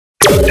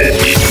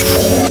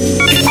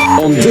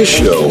On this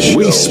show,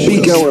 we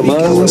speak our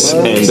minds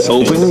and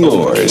open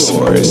yours.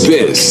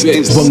 This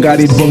is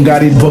Bongari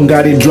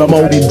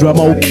drama.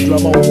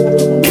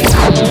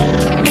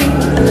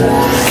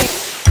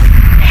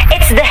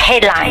 It's the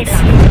headlines.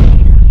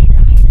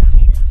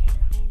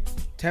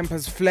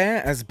 Tempers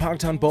flare as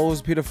Parktown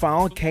Bows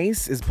pedophile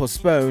case is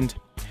postponed.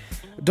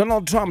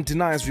 Donald Trump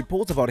denies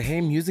reports about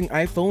him using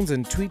iPhones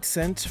and tweets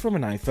sent from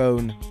an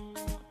iPhone.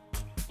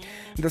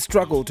 The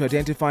struggle to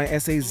identify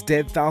SA's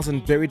dead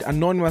thousand buried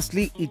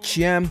anonymously each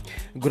year.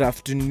 Good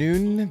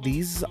afternoon,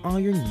 these are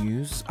your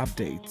news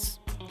updates.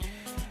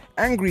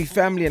 Angry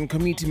family and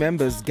community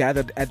members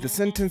gathered at the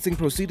sentencing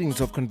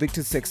proceedings of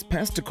convicted sex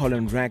pest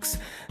Colin Rex.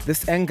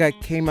 This anger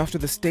came after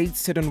the state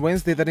said on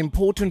Wednesday that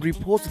important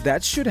reports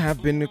that should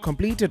have been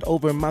completed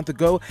over a month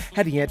ago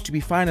had yet to be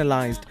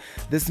finalized.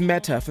 This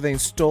matter further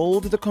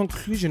installed the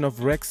conclusion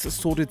of Rex's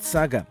sordid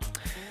saga.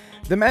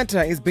 The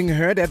matter is being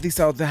heard at the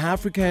South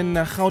African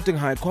Gauteng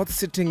High Court,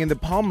 sitting in the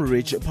Palm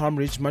Ridge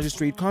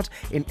Magistrate Court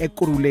in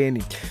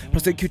Ekurhuleni.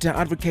 Prosecutor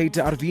Advocate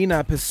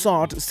Arvina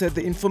Pessard said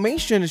the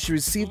information she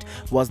received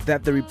was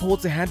that the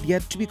reports had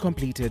yet to be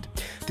completed,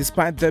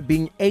 despite there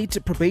being 8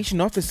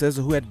 probation officers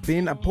who had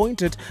been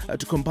appointed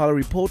to compile a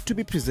report to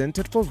be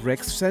presented for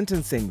Rex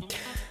sentencing.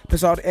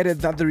 Pessard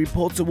added that the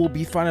reports will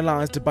be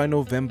finalized by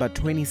November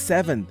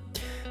 27th.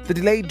 The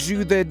delay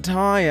drew the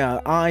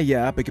entire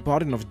ire,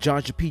 of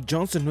Judge P.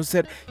 Johnson, who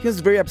said he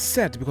was very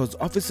upset because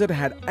officers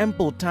had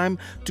ample time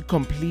to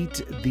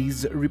complete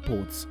these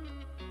reports.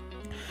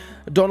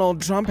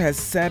 Donald Trump has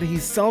said he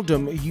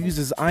seldom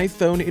uses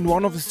iPhone in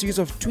one of a series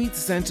of tweets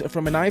sent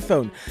from an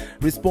iPhone,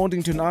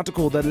 responding to an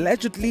article that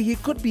allegedly he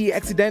could be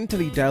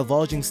accidentally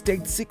divulging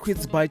state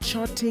secrets by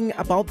chatting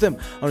about them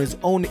on his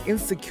own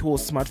insecure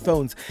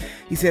smartphones.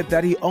 He said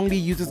that he only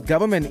uses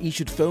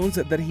government-issued phones,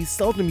 that he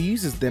seldom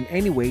uses them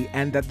anyway,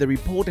 and that the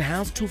report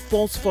has to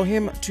false for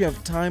him to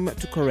have time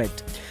to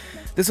correct.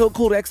 The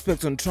so-called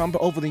experts on Trump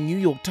over the New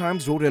York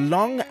Times wrote a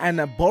long and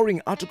a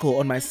boring article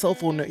on my cell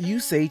phone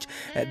usage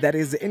that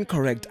is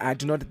incorrect. I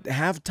do not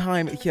have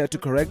time here to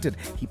correct it,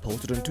 he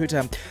posted on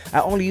Twitter. I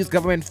only use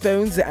government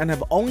phones and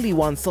have only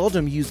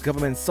seldom used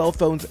government cell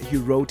phones, he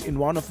wrote in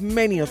one of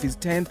many of his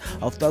tens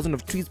of thousands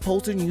of tweets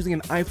posted using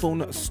an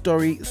iPhone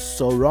story.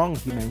 So wrong,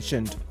 he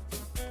mentioned.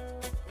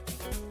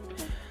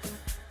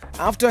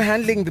 After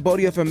handling the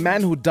body of a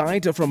man who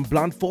died from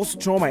blunt force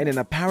trauma in an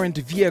apparent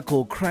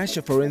vehicle crash,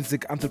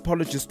 forensic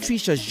anthropologist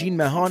Trisha Jean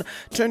Mahon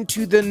turned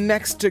to the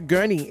next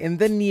gurney in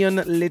the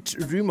neon-lit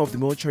room of the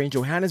mortuary in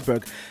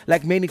Johannesburg.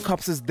 Like many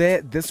corpses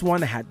there, this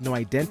one had no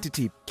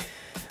identity.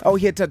 Oh,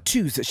 he had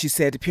tattoos, she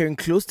said, peering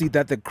closely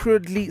at the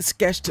crudely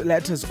sketched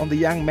letters on the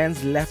young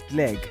man's left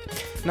leg.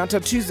 Now,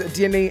 tattoos,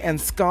 DNA and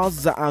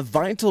scars are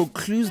vital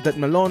clues that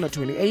Malone,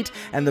 28,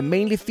 and the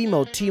mainly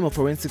female team of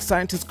forensic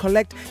scientists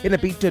collect in a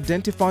bid to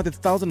identify the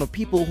thousands of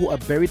people who are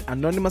buried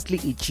anonymously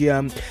each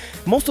year.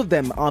 Most of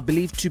them are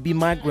believed to be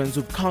migrants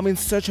who've come in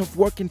search of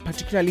work, in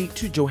particularly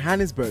to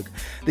Johannesburg.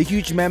 The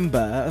huge number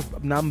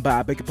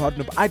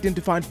of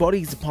identified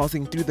bodies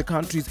passing through the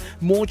country's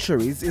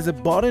mortuaries is a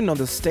burden on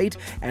the state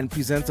and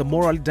presents a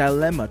moral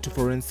dilemma to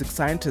forensic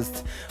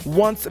scientists.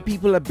 Once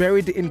people are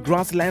buried in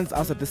grasslands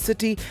outside the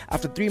city,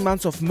 after 3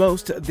 months of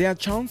most, their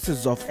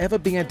chances of ever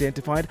being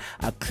identified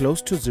are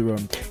close to zero.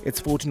 It's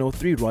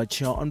 14:03 right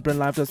here on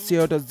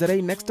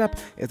brandlive.co.za. Next up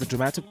is the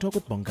dramatic talk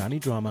with Bongani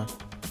Drama.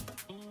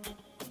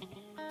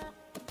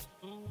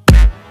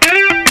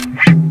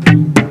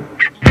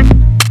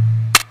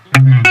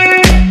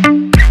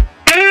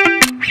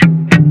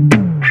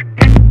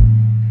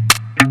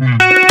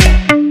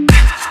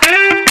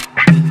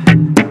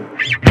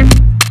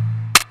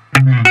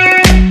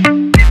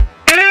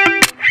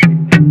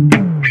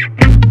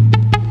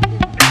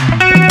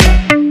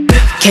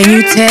 Can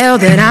you tell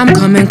that I'm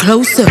coming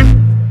closer?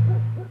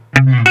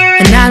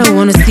 And I don't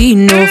wanna see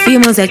no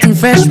females acting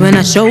fresh when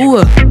I show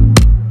up.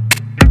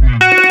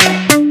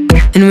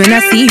 And when I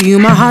see you,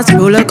 my heart's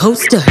roller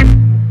coaster.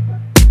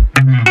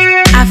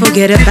 I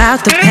forget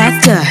about the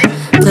pastor,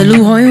 the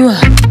Luhoiwa.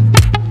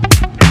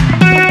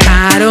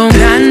 I don't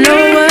got no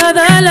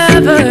other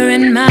lover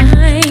in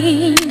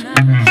mind.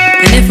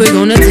 And if we're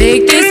gonna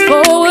take this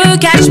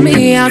forward, catch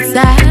me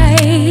outside.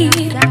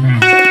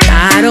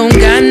 I don't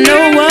got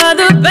no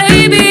other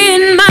baby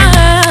in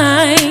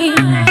mind.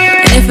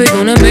 And if we're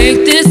gonna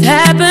make this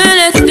happen,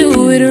 let's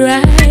do it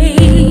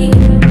right.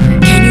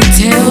 Can you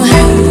tell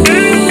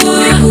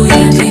who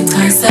you need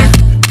closer?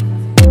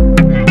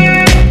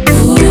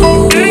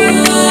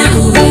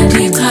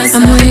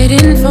 I'm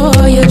waiting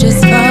for you,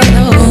 just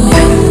follow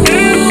me.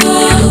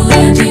 Who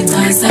you need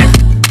closer?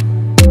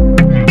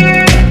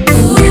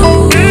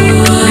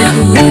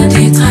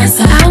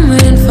 I'm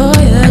waiting for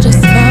you,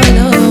 just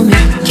follow me.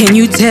 Can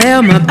you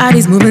tell my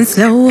body's moving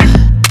slow?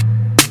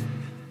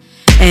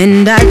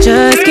 And I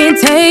just can't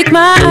take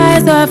my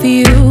eyes off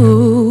you.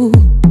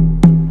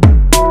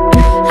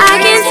 I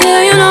can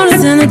tell you're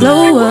noticing the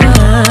glow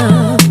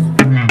up.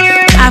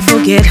 I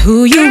forget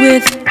who you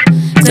with,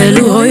 tell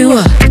who you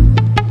are.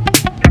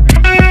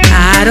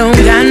 I don't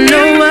got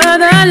no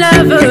other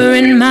lover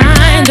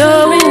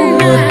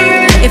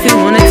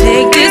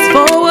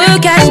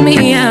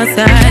me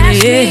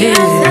outside. Yeah.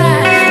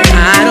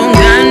 I don't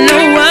got no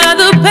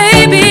other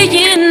baby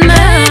in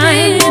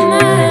mind.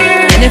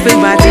 And if we're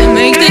about to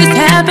make this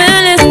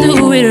happen, let's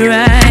do it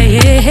right.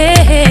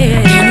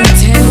 Yeah. Can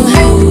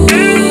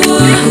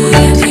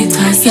you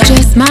tell you're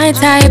just my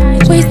type,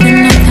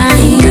 wasting no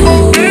time.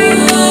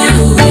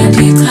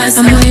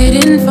 I'm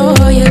waiting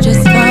for you,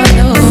 just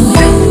follow.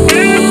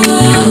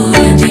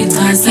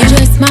 You're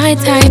just my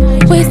type,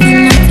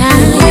 wasting no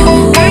time.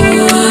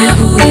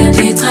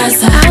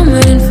 I'm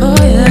waiting for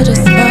you,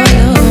 just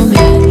follow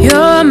me.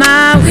 You're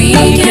my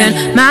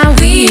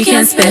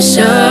weekend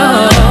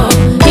special.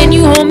 Can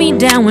you hold me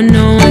down when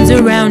no one's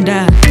around?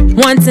 I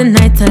want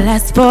tonight to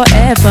last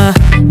forever.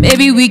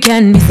 Maybe we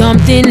can be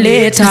something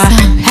later.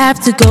 Have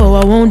to go,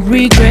 I won't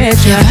regret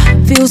ya.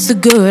 Feel so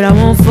good, I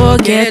won't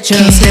forget ya.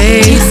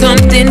 Say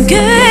something good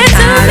to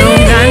I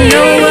don't got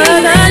no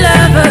other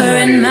lover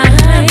in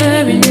mind.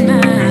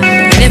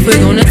 And if we're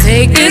gonna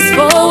take this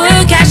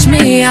forward, catch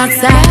me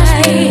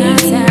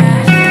outside.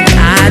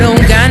 I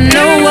don't got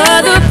no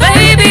other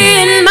baby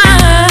in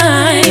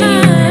mind.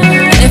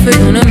 And if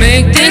we're gonna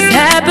make this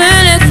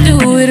happen, let's do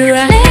it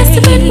right. Let's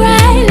do it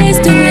right, let's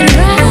do it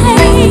right.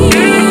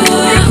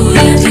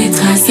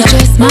 You're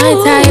just my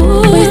type,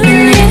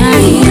 wasting the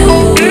time.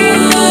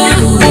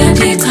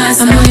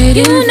 I'm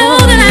waiting, you know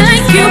that I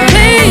like you,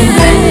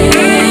 baby.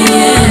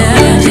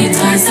 You're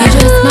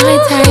just my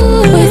type,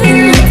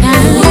 wasting the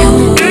time.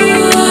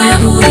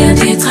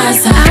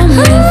 I'm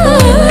waiting for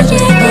you,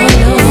 just follow.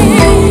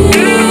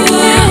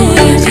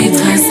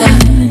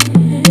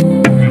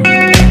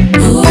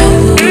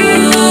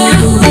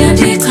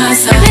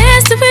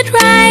 Let's do it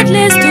right,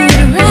 let's do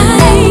it right.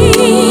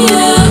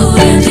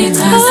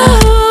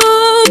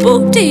 Oh,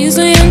 both days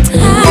are young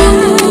time.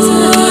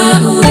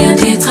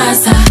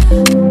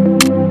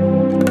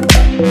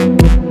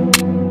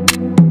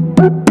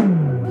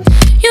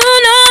 You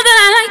know that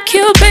I like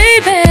you,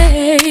 baby.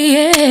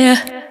 Yeah.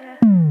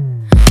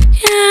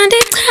 And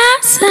it's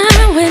casa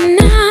when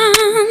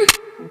I'm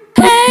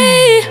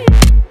hey.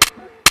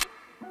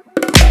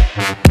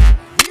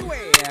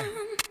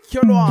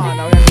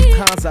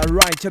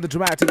 Right here, the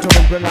dramatic talk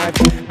on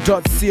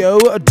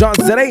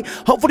BrentLive.co.za.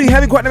 Hopefully you're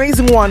having quite an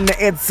amazing one.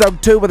 It's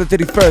October the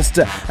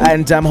 31st,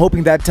 and I'm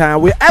hoping that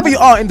wherever you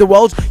are in the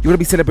world, you're going to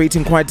be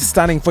celebrating quite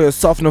stunning for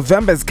yourself.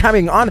 November is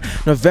coming on.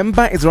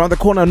 November is around the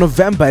corner.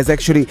 November is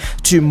actually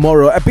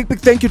tomorrow. A big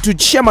thank you to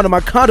Chairman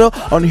Makado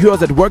on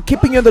Heroes at Work,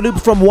 keeping you in the loop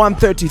from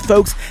 1:30,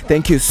 folks.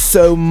 Thank you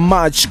so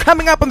much.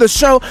 Coming up on the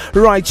show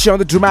right here on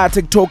the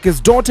dramatic talk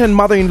is daughter and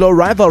mother-in-law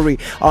rivalry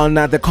on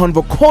the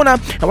Convo Corner.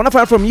 I want to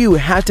find from you,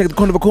 hashtag the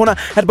Convo Corner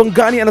at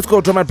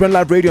Bongani_drama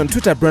BrentLive Radio on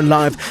Twitter,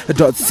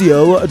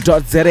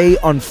 BrentLive.co.za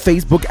on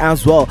Facebook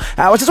as well.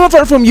 I just want to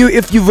find from you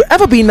if you've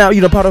ever been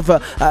part of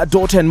a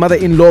daughter and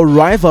mother-in-law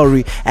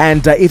rivalry,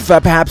 and if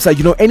perhaps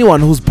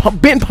anyone who's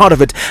been part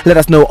of it, let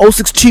us know.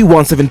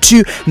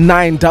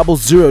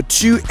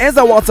 062-172-9002 is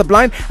our WhatsApp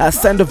line.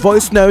 Send a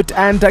voice note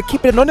and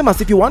keep it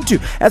anonymous if you want to,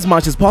 as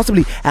much as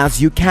possibly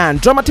as you can.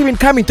 Drama TV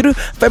coming through.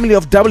 Family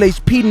of Double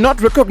HP not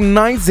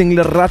recognizing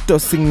Lerato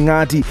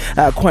Singadi.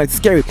 Quite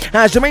scary.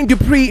 Jermaine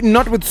Dupree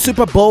not with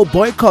Super Bowl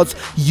boycotts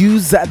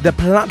use the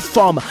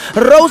platform.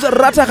 Rose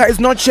Rataka is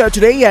not here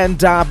today,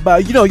 and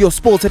your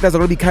sports hitters are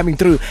going to be coming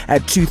through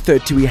at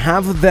 2:30. We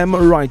have them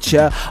right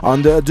here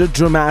on the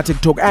dramatic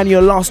talk, and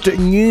your last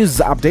news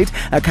update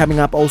coming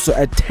up also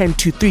at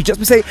 10:03. Just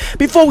to say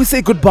before we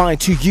say goodbye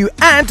to you,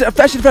 and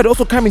Fashion Fair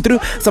also coming through.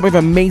 Some of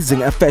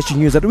amazing fashion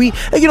news that we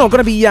going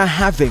to be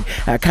having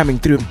coming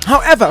through.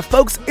 However,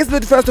 folks, it's the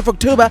 1st of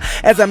October,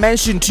 as I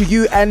mentioned to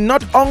you, and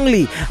not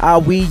only are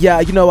we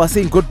are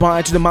saying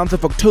goodbye to the month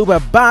of October,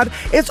 but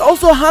it's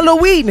also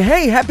Halloween.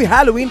 Hey, happy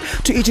Halloween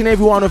to each and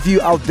every one of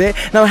you out there.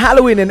 Now,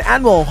 Halloween, an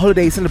annual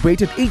holiday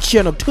celebrated each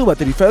year on October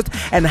 31st,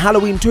 and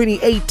Halloween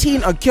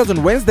 2018 occurs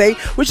on Wednesday,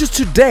 which is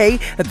today,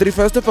 the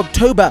 31st of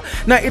October.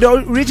 Now, it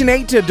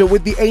originated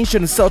with the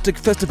ancient Celtic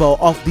festival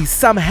of the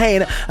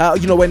Samhain,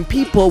 when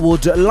people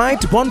would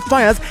light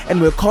bonfires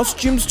and wear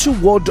costumes to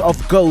ward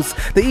off ghosts.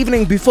 The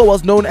evening before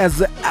was known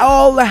as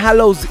All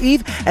Hallows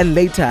Eve and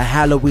later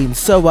Halloween.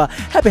 So,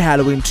 happy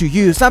Halloween to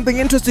you. Something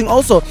interesting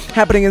also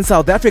happening in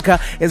South Africa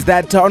is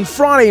that on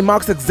Friday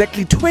marks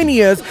exactly 20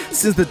 years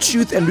since the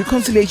Truth and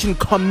Reconciliation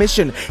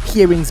Commission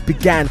hearings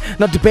began.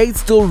 Now, debate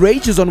still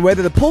rages on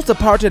whether the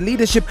post-apartheid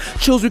leadership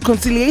chose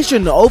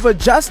reconciliation over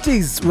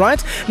justice,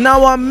 right? Now,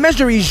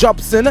 Mejory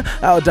Jobson,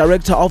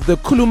 director of the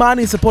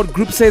Kulumani support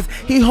group, says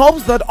he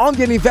hopes that on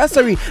the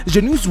anniversary,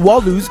 Janus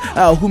Walus,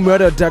 who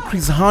murdered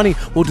Chris Hani,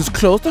 will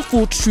disclose the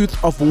full truth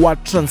of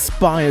what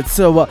transpired.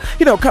 So,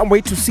 can't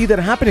wait to see that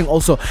happening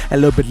also a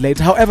little bit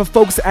later. However,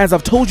 folks, as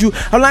I've told you,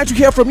 I'd like to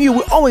hear from you.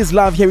 We always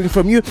love hearing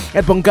from you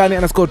at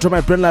Bongani_drama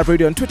at BrentLive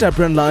Radio on Twitter,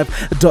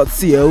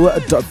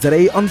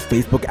 BrentLive.co.za on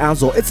Facebook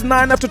as well. It's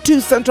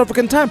 2:09 Central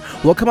African Time.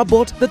 Welcome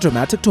aboard the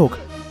Dramatic Talk.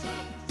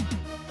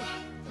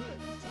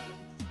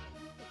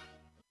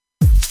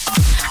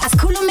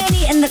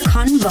 Akulumeni in the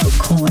Convo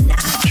Corner.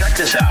 Check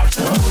this out.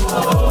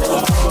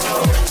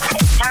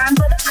 It's time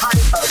for the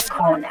Convo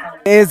Corner.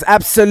 Is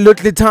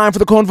absolutely time for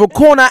the Convo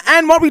Corner,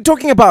 and what we're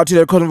talking about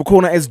today, Convo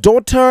Corner, is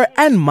daughter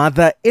and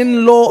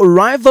mother-in-law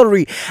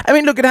rivalry. I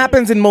mean, look, it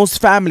happens in most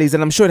families,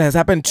 and I'm sure it has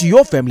happened to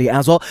your family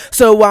as well.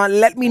 So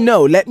let me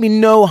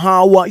know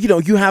how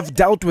you have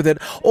dealt with it,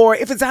 or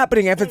if it's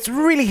happening, if it's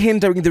really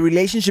hindering the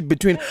relationship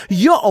between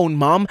your own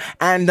mom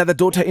and the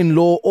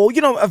daughter-in-law, or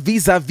a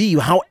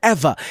vis-a-vis,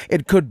 however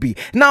it could be.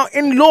 Now,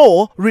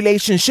 in-law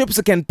relationships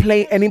can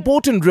play an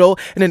important role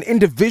in an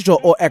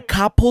individual or a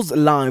couple's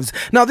lives.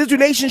 Now, these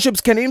relationships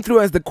can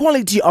influence the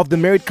quality of the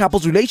married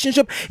couple's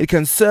relationship. It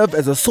can serve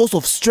as a source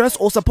of stress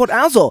or support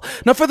as well.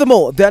 Now,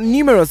 furthermore, there are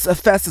numerous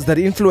factors that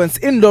influence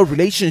in-law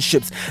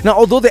relationships. Now,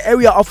 although the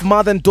area of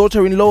mother and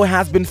daughter-in-law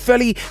has been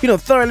fairly,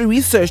 thoroughly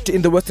researched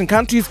in the Western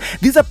countries,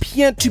 these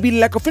appear to be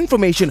lack of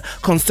information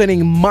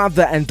concerning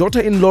mother and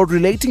daughter-in-law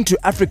relating to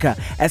Africa,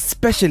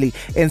 especially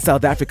in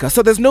South Africa.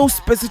 So there's no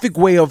specific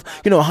way of,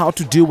 how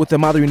to deal with the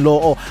mother-in-law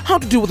or how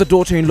to deal with the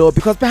daughter-in-law,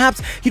 because perhaps,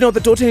 the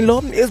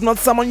daughter-in-law is not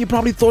someone you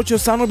probably thought your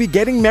son would be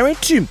getting married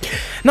to.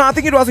 Now, I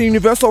think it was a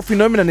universal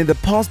phenomenon in the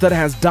past that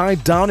has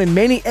died down in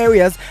many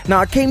areas. Now,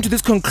 I came to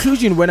this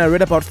conclusion when I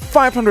read about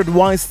 500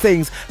 wise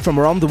sayings from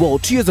around the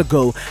world 2 years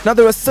ago. Now,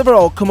 there were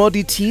several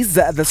commodities,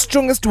 the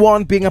strongest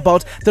one being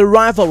about the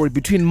rivalry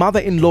between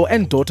mother-in-law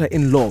and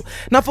daughter-in-law.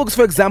 Now, folks,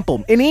 for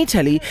example, in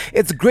Italy,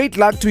 it's great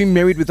luck to be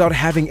married without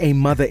having a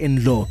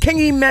mother-in-law. Can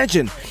you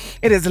imagine?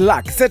 It is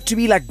luck, said to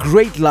be like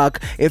great luck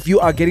if you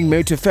are getting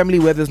married to a family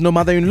where there's no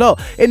mother-in-law.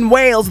 In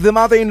Wales, the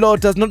mother-in-law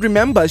does not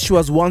remember she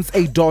was once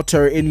a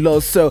daughter-in-law,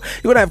 so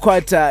you're gonna have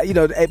quite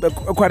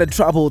a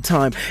troubled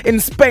time. In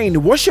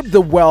Spain, worship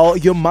the well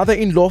your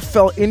mother-in-law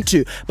fell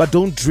into, but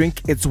don't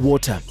drink its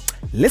water.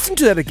 Listen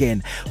to that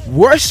again.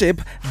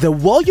 Worship the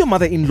well your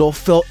mother-in-law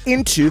fell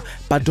into,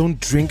 but don't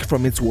drink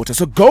from its water.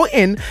 So go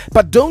in,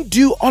 but don't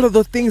do all of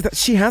the things that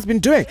she has been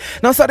doing.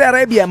 Now, Saudi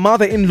Arabia,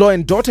 mother-in-law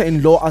and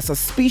daughter-in-law are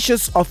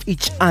suspicious of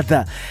each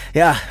other.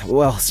 Yeah,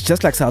 well, it's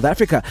just like South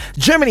Africa.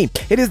 Germany,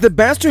 it is the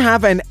best to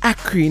have an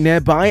acre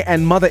nearby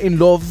and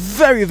mother-in-law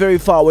very, very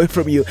far away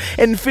from you.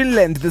 In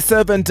Finland, the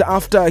servant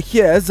often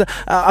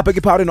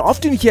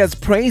often hears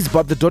praise,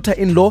 but the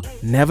daughter-in-law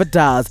never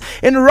does.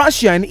 In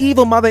Russia, an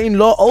evil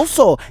mother-in-law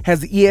also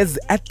has ears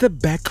at the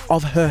back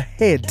of her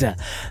head.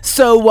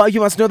 So you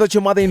must know that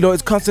your mother-in-law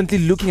is constantly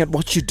looking at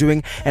what you're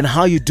doing and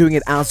how you're doing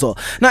it as well.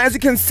 Now, as you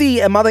can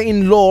see, a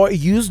mother-in-law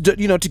used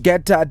to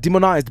get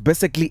demonized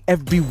basically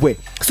everywhere.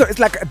 So it's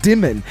like a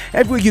demon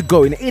everywhere you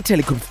go. In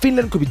Italy, could be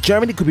Finland, could be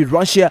Germany, could be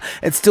Russia.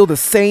 It's still the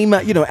same,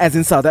 as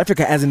in South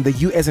Africa, as in the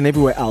US and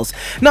everywhere else.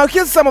 Now,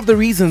 here's some of the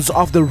reasons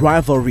of the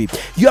rivalry.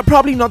 You are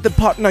probably not the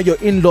partner your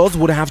in-laws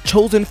would have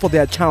chosen for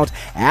their child.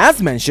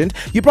 As mentioned,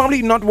 you're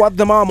probably not what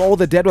the mom or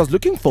the dad was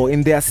looking for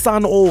in their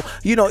son, or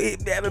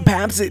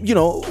perhaps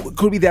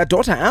could be their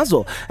daughter as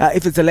well,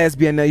 if it's a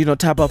lesbian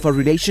type of a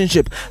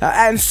relationship,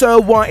 and so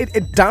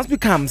it does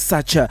become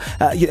such a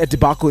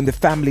debacle in the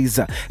families.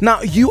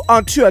 Now, you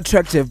are too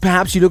attractive.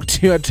 Perhaps you look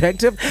too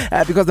attractive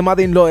because the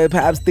mother-in-law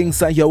perhaps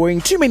thinks you're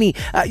wearing too many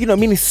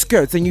mini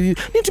skirts, and you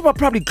need to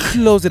probably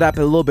close it up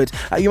a little bit.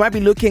 You might be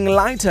looking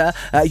lighter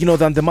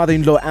than the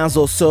mother-in-law as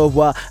well,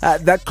 so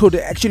that could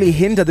actually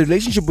hinder the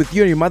relationship with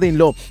you and your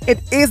mother-in-law. It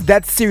is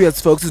that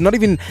serious, folks. It's not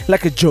even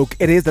like a joke.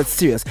 It is that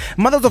serious.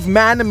 Mothers of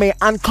man may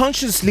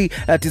unconsciously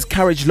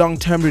discourage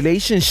long-term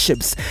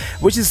relationships,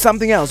 which is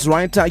something else,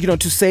 right?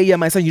 To say,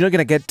 my son, you're not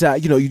gonna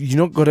get, you're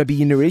not gonna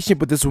be in a relationship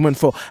with this woman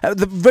for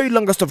the very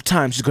longest of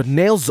time. She's got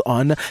nails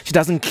on. She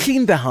doesn't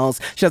clean the house.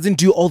 She doesn't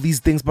do all these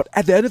things. But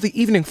at the end of the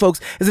evening, folks,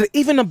 is it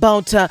even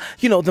about,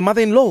 the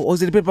mother-in-law, or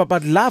is it a bit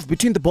about love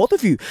between the both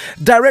of you?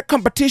 Direct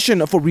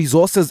competition for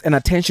resources and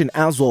attention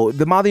as well.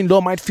 The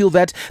mother-in-law might feel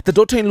that the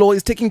daughter-in-law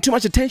is taking too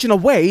much attention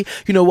away,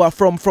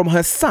 from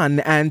her son,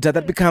 and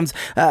that becomes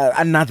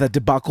another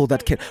debacle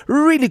that can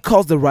really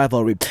cause the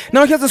rivalry.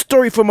 Now, here's a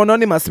story from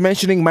Anonymous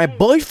mentioning, my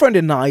boyfriend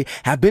and I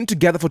have been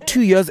together for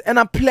 2 years and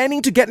are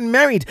planning to get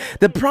married.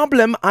 The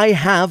problem I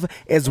have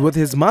is with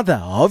his mother,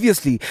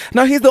 obviously.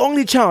 Now, he's the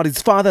only child.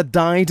 His father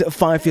died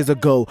 5 years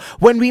ago.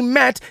 When we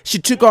met, she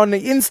took on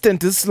an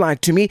instant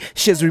dislike to me.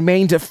 She has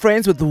remained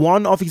friends with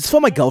one of his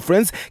former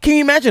girlfriends. Can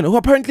you imagine? Who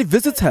apparently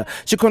visits her.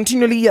 She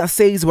continually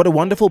says what a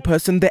wonderful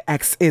person the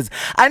ex is.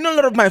 I know a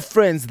lot of my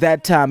friends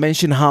that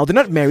mention how they're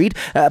not married,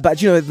 but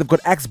they've got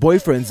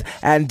ex-boyfriends,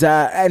 and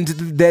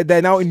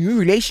they're now in new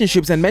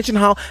relationships, and mention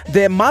how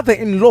their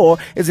mother-in-law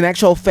is in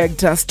actual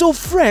fact still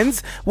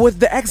friends with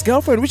the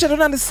ex-girlfriend, which I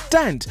don't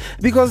understand.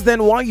 Because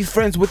then why are you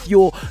friends with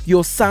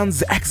your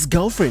son's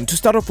ex-girlfriend to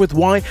start off with?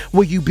 Why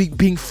were you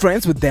being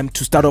friends with them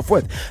to start off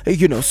with?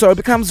 So it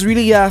becomes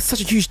really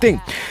such a huge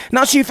thing.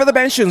 Now, she further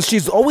mentions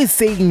she's always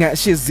saying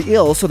she's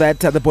ill so that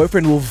the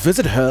boyfriend will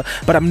visit her,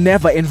 but I'm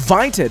never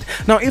invited.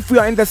 Now, if we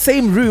are in the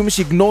same room,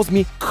 she ignores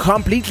me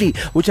completely,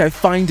 which I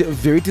find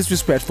very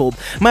disrespectful.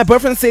 My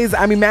boyfriend says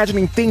I'm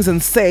imagining things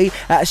and say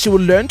she will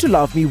learn to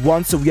love me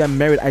once we are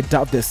married. I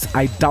doubt this,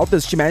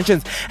 she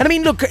mentions. And I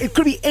mean, look, it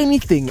could be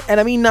anything. And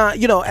I mean,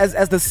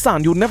 as the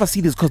son, you'll never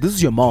see this because this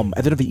is your mom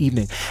at the end of the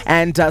evening.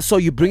 And so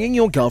you're bringing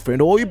your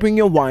girlfriend or you bring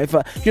your wife,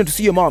 to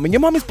see your mom. And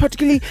your mom is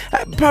particularly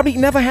probably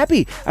never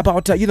happy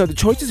about, the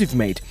choices you've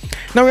made.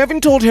 Now, we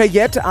haven't told her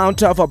yet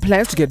out of our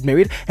plans to get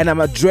married, and I'm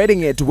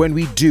dreading it when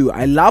we do.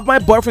 I love my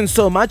boyfriend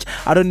so much,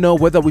 I don't know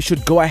whether we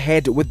should go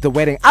ahead with the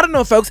wedding. I don't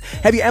know, folks.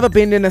 Have you ever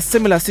been in a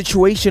similar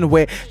situation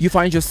where you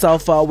find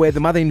yourself where the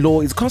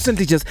mother-in-law is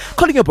constantly just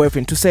calling your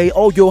boyfriend to say,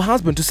 or your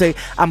husband to say,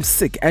 I'm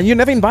sick, and you're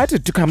never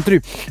invited to come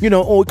through,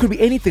 or it could be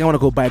anything. I want to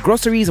go buy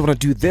groceries, I want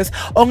to do this,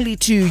 only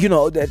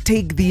to,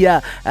 take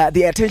the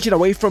attention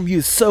away from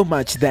you so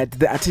much that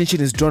the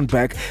attention is drawn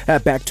back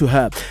to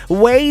her.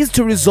 Ways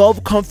to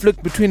resolve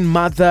conflict between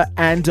mother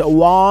and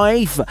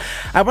wife.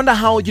 I wonder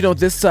how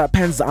this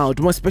pans out,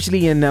 more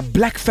especially in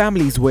black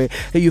families where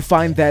you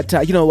find that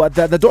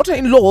the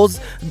daughter-in-laws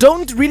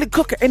don't really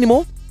cook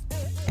anymore.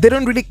 They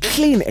don't really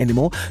clean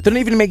anymore. They don't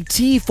even make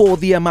tea for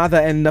the mother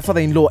and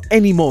father-in-law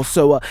anymore.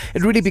 So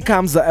it really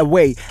becomes a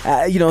way,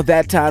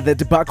 that the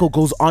debacle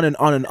goes on and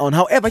on and on.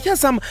 However, here's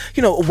some,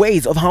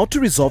 ways of how to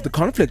resolve the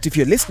conflict if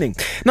you're listening.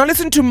 Now,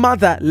 listen to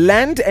mother.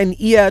 Lend an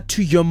ear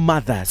to your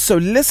mother. So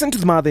listen to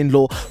the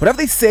mother-in-law. Whatever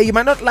they say, you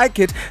might not like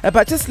it,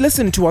 but just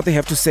listen to what they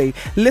have to say.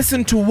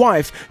 Listen to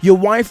wife. Your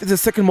wife is the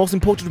second most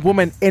important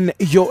woman in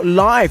your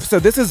life. So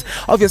this is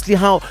obviously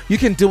how you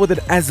can deal with it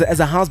as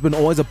a husband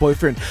or as a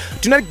boyfriend.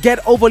 Do not get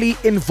overly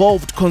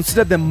involved.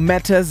 Consider the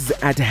matters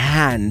at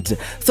hand.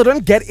 So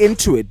don't get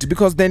into it,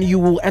 because then you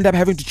will end up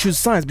having to choose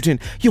sides between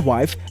your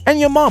wife and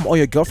your mom, or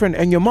your girlfriend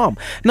and your mom.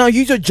 Now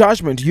use your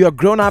judgment. You are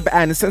grown up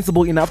and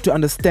sensible enough to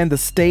understand the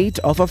state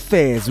of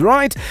affairs,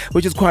 right?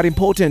 Which is quite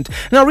important.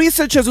 Now,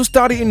 researchers who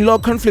study in-law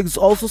conflicts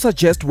also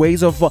suggest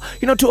ways of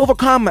to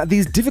overcome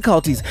these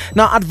difficulties.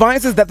 Now,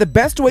 advises that the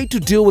best way to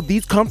deal with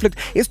these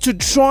conflicts is to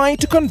try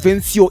to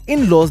convince your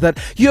in-laws that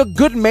you're a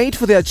good mate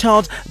for their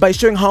child by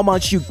showing how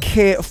much you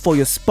care for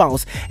your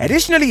spouse.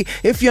 Additionally,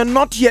 if you're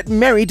not yet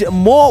married,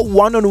 more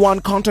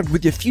one-on-one contact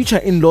with your future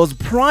in-laws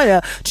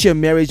prior to your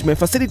marriage may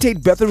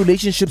facilitate better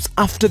relationships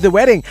after the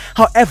wedding.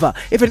 However,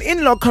 if an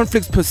in-law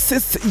conflict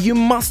persists, you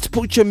must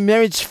put your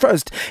marriage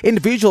first.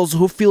 Individuals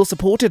who feel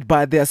supported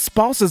by their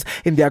spouses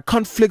in their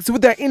conflicts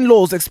with their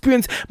in-laws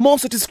experience more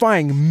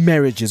satisfying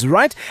marriages,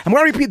 right? I'm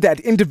going to repeat that.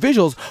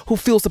 Individuals who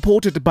feel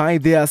supported by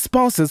their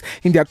spouses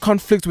in their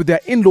conflicts with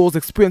their in-laws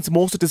experience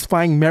more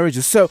satisfying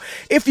marriages. So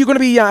if you're going to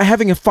be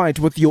having a fight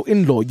with your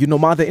in-law,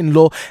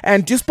 mother-in-law,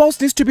 and your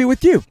spouse needs to be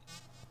with you,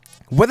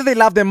 whether they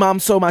love their mom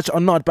so much or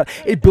not, but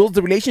it builds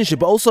the relationship.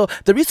 But also,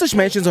 the research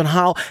mentions on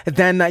how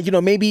then,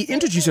 maybe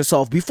introduce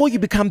yourself before you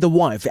become the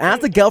wife.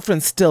 As the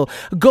girlfriend, still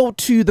go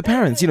to the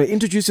parents,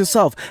 introduce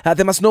yourself.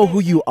 They must know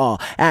who you are.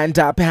 And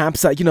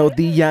perhaps,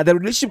 the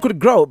relationship could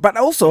grow. But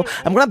also,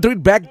 I'm going to throw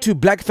it back to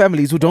black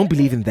families who don't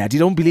believe in that. You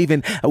don't believe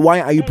in why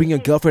are you bringing your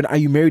girlfriend? Are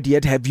you married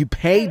yet? Have you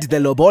paid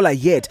the lobola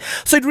yet?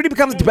 So it really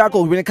becomes a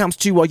debacle when it comes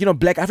to,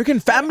 black African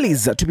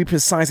families, to be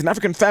precise. In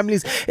African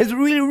families, it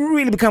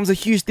really becomes a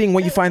huge thing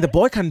when you find the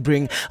boy can't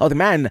bring, or the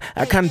man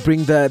can't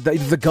bring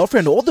the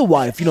girlfriend or the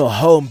wife,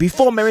 home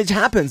before marriage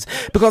happens,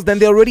 because then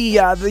they already,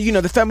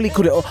 the family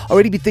could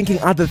already be thinking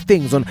other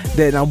things on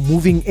they're now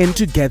moving in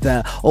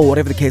together or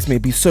whatever the case may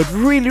be. So it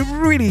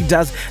really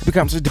does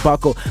become such a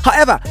debacle.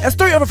 However, a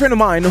story of a friend of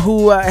mine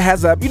who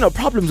has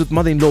problems with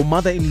mother-in-law.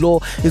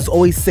 Mother-in-law is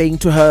always saying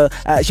to her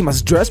she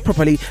must dress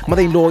properly.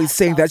 Mother-in-law is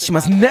saying that she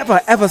must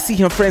never ever see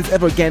her friends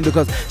ever again,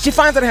 because she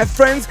finds that her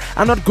friends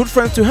are not good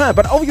friends to her.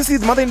 But obviously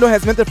the mother-in-law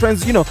has met the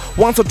friends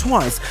once or twice.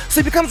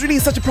 So it becomes really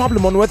such a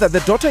problem on whether the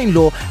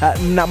daughter-in-law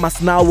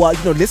must now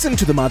listen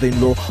to the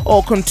mother-in-law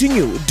or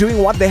continue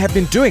doing what they have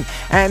been doing.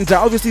 And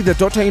obviously the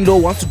daughter-in-law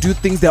wants to do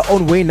things their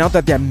own way now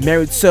that they're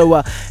married.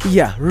 So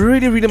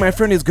really my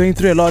friend is going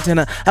through a lot, and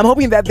I'm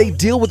hoping that they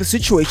deal with the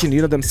situation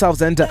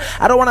themselves. And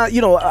I don't want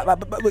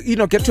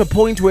to get to a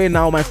point where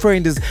now my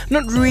friend is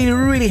not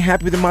really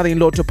happy with the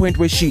mother-in-law, to a point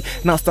where she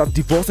now starts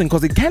divorcing,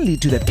 because it can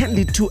lead to that, can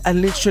lead to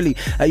literally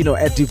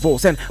a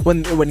divorce. And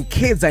when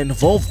kids are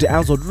involved, the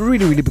household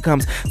really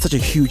becomes such a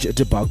huge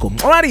debacle.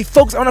 Alrighty,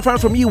 folks, I want to find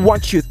out from you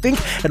what you think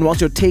and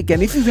what's your take.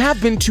 And if you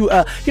have been to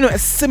a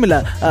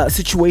similar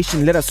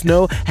situation, let us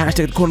know.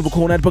 Hashtag Convo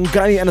Corner at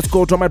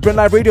Bongani_Drama at Brand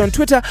Live Radio on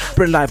Twitter,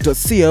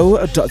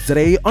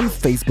 brandlive.co.za on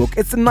Facebook.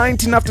 It's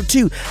 19 after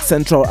 2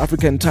 Central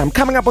African time.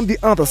 Coming up on the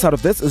other side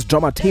of this is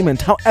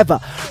Drama-tainment. However,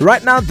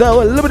 right now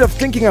though, a little bit of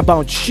thinking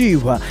about you,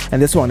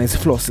 and this one is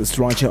Flosses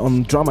right here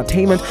on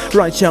Drama-tainment,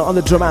 right here on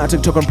the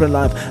Dramatic Talk on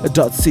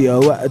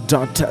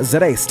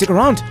brandlive.co.za. Stick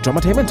around,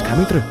 Drama-tainment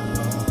coming through.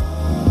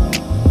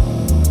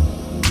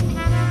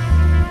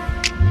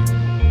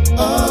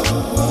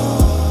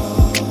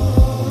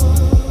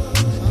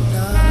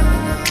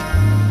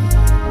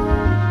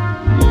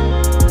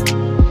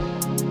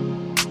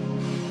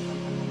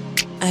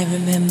 I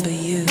remember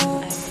you.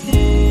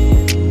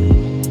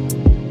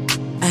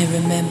 I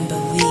remember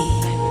we.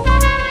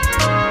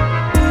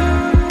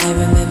 I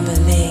remember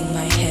laying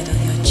my head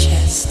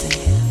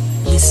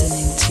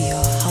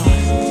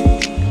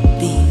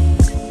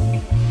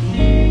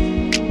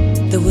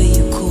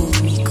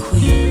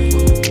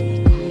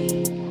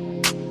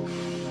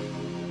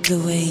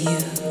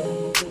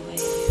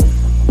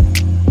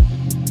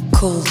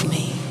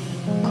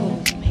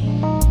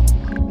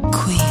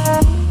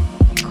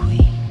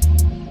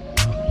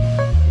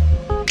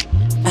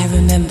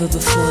remember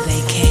before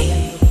they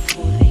came.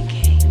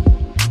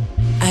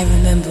 I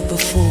remember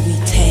before we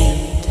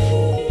tamed.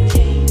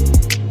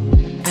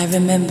 I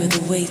remember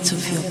the weight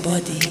of your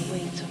body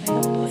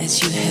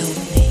as you held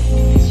me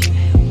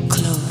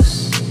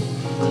close.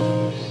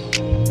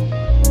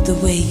 The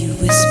way you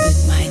whispered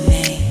my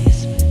name.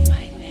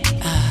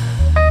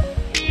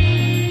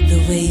 The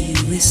way you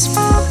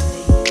whispered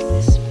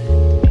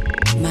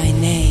my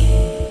name.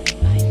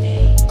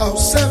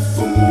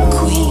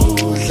 Queen.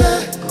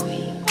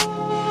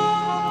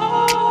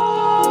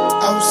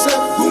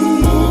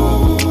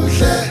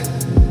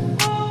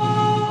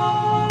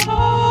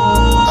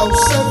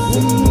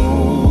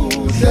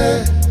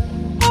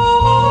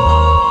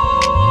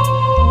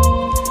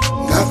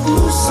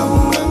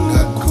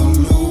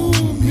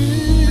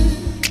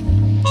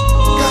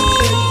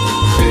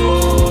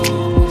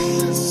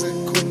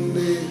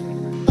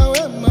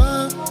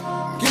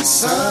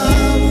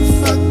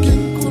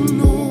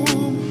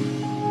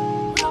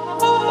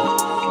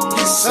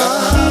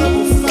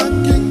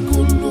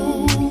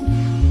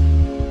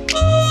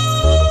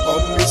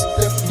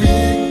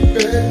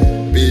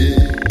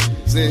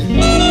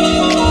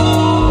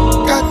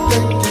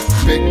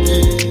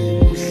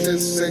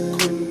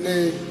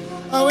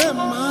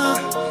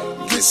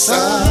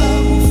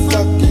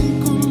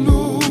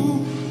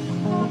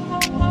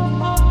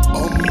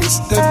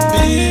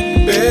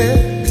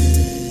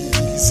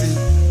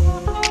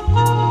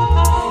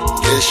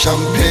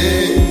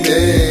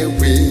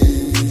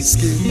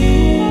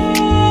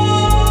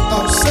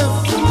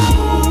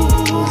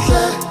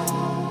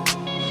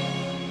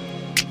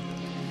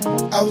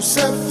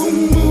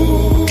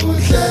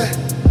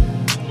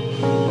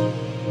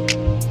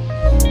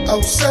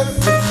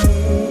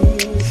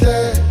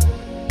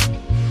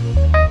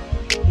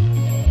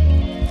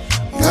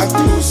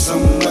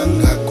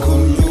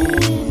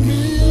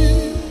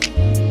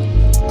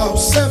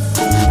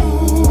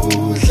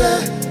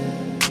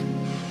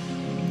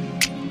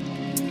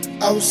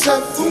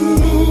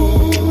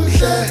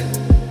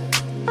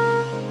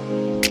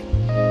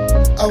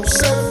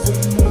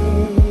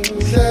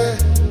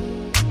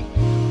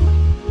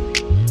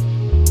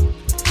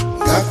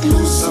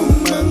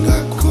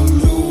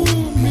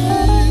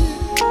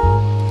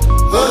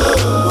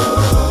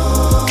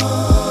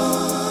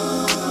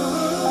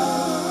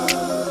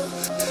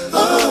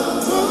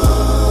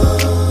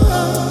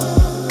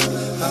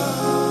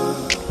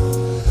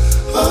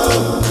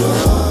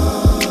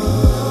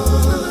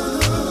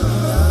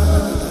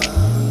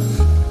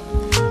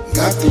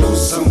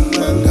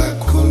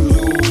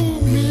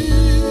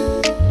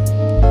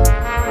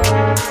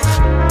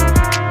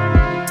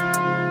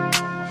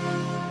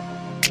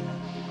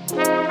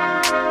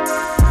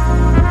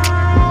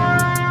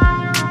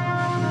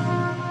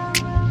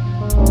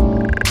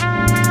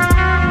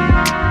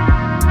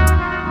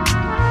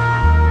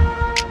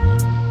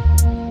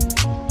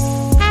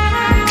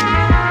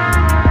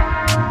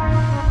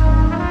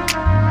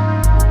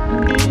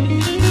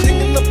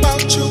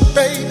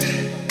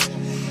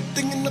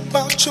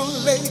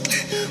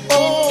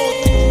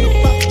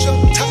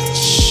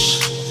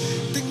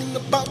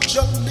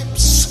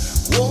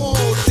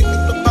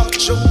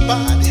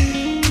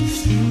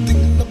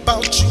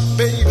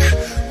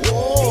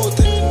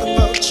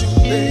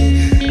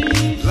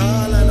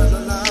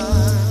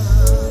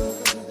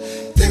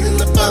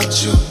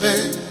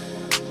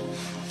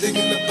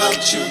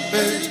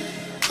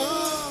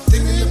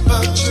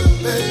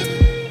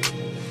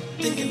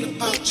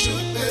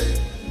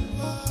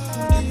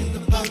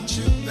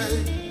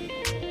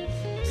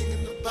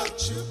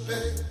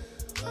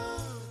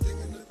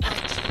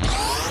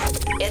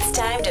 It's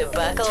time to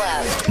buckle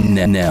up.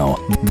 Now,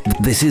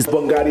 this is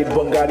Bongari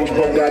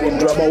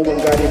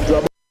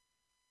Drummer.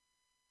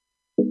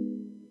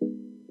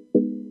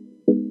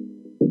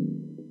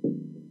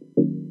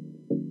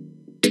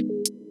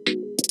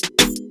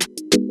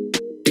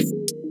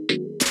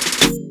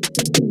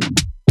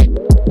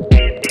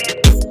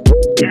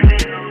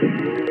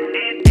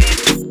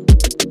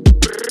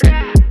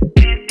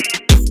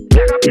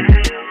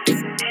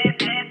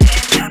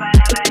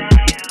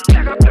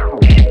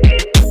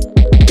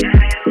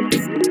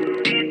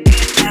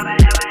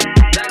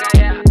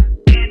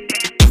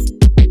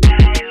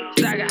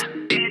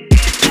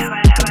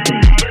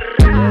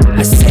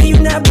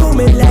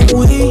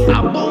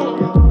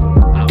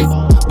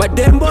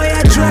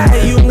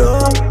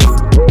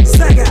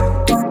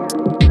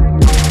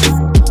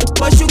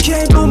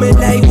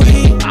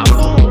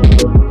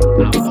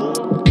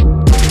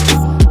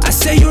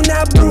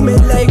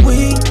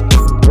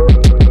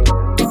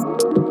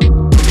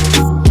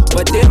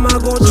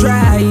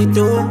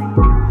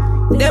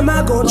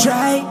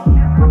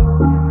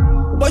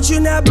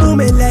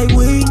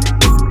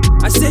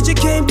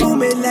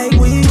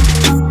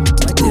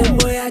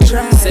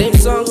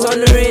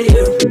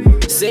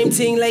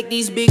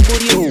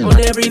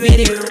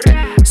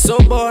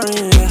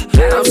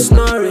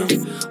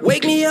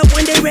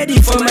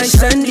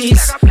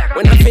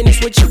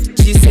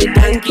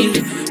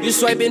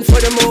 Swiping for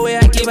the more way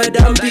I give a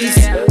dumb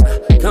piece.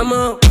 Come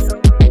on.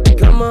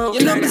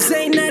 Your numbers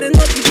ain't nothing,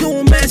 what you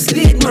doing, man? that's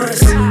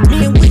litmus.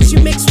 Me and with you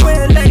mix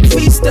well like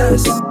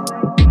feasters.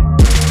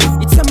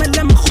 It's a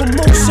malama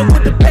khumosa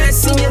with the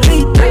best in your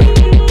lead.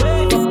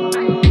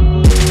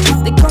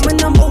 They call my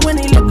number when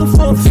they looking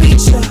for a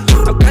feature.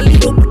 I'm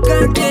Khalil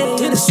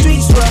Picante in the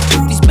streets, bro.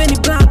 These Benny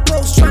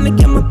Blancos trying to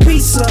get my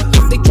pizza.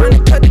 They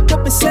trying to cut it up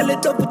and sell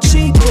it over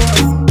cheaper.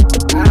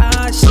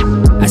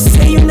 I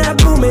say you're not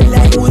booming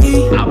like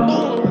we.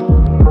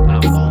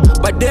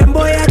 But then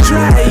boy I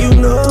try, you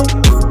know.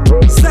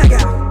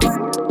 Saga.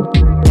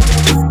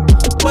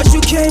 But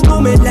you can't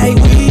boom it like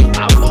we.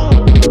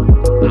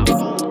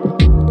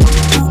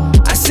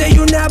 I say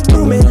you're not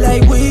booming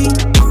like we.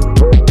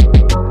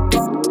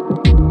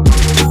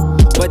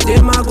 But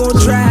them I gon'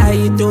 try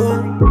it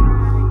though.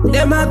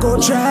 Them I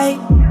gon' try.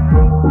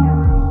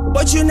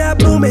 But you not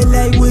booming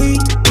like we.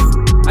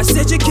 I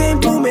said you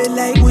can't boom it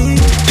like we.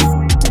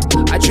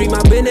 I treat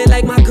my business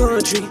like my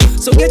country.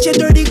 So get your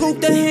dirty goop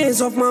the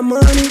hands off my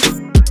money.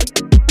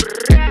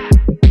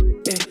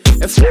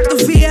 And fuck the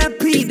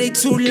VIP, they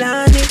too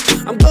liney.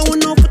 I'm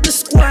going off with the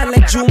squad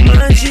like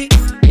Jumanji.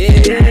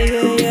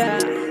 Yeah.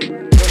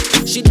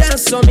 She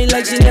dance on me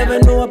like she never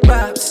knew her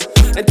pops.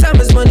 And time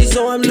is money,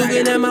 so I'm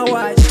looking at my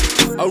watch.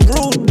 A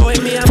rude boy,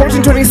 me, I'm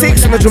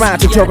 1426 on the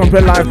Dramatic Talk on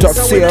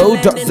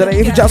PlayLive.co.za.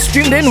 If you just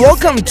streamed in,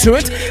 welcome to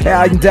it.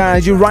 And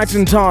you're right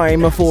in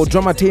time for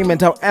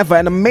Dramatainment. However,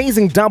 an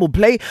amazing double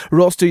play.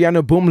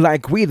 Rostoyano Boom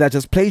Like We that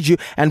just played you.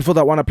 And for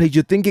that one, I played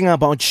you Thinking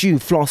About You,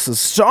 Flosses.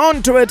 So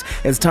on to it.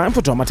 It's time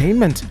for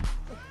Dramatainment.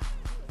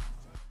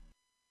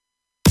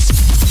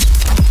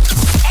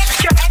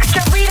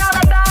 Extra, read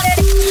all about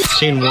it.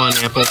 Scene 1,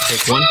 Apple,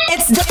 take 1.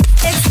 It's the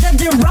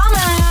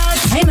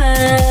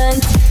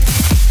Drama-tainment.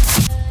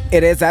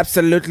 It is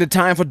absolutely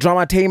time for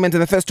Dramatainment,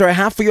 and the first story I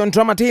have for you on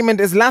Dramatainment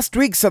is last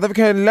week South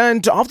Africa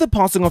learned of the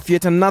passing of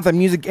yet another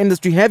music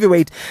industry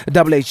heavyweight,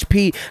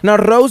 WHP. Now,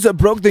 Rose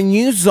broke the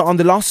news on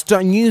the Lost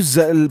News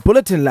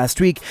Bulletin last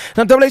week.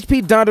 Now,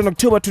 WHP died on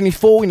October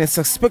 24 in a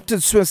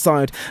suspected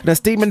suicide. In a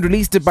statement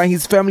released by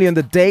his family on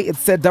the day, it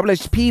said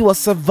WHP was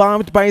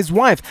survived by his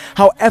wife.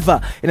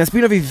 However, in a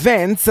spin of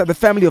events, the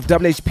family of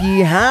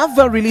WHP have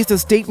released a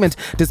statement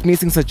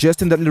dismissing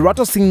suggestion that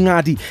Lerato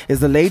Singadi is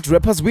the late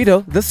rapper's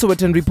widow, the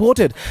Sowetan reported.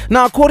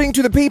 Now, according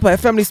to the paper, a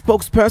family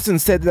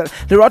spokesperson said that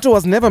Lerato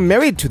was never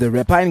married to the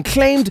rapper and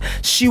claimed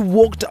she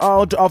walked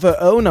out of her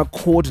own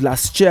accord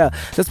last year.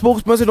 The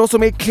spokesperson also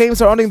made claims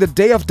surrounding the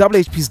day of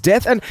WHP's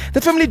death, and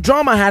the family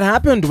drama had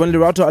happened when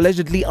Lerato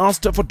allegedly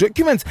asked for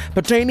documents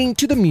pertaining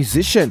to the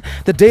musician.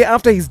 The day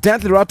after his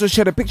death, Lerato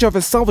shared a picture of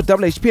himself with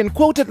WHP and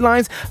quoted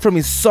lines from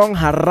his song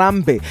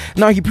Harambe.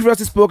 Now, he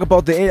previously spoke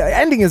about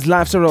ending his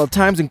life several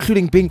times,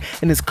 including being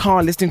in his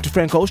car listening to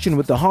Frank Ocean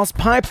with the horse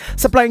pipe,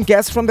 supplying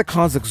gas from the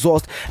car's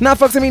exhaust. Now,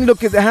 folks, I mean,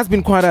 look, it has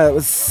been quite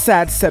a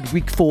sad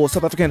week for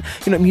South African,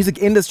 music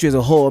industry as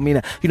a whole. I mean,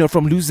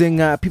 from losing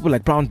people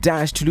like Brown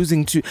Dash to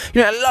losing to,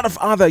 a lot of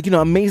other,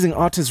 amazing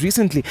artists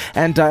recently,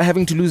 and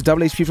having to lose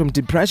WHP from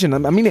depression.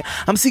 I mean,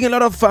 I'm seeing a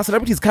lot of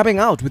celebrities coming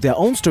out with their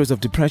own stories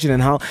of depression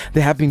and how they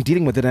have been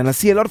dealing with it. And I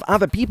see a lot of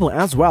other people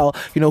as well,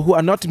 who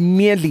are not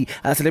merely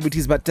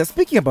celebrities, but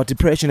speaking about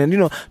depression and,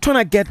 trying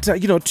to get,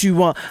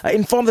 to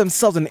inform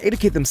themselves and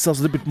educate themselves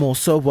a little bit more.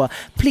 So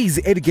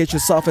please educate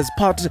yourself as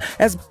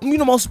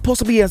most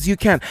possibly as you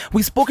can.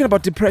 We've spoken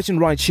about depression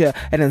right here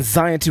and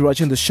anxiety right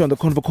here in the show, in the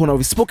Convo Corner.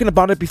 We've spoken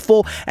about it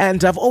before,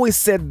 and I've always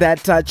said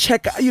that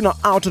check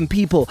out on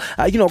people,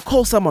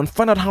 call someone,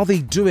 find out how they're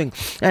doing,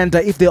 and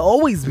if they've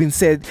always been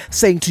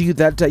saying to you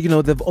that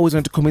they've always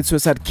wanted to commit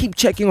suicide, keep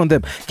checking on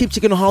them, keep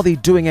checking on how they're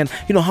doing and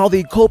how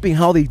they're coping,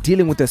 how they're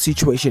dealing with their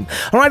situation.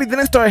 Alrighty, the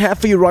next story I have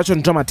for you right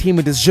on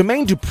Dramatainment is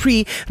Jermaine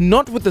Dupri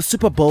not with the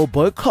Super Bowl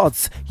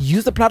boycotts.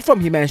 Use the platform,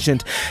 he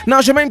mentioned.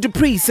 Now, Jermaine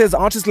Dupri says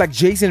artists like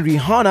Jay-Z and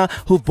Rihanna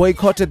who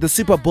boycotted the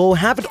Super Bowl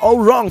have it all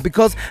wrong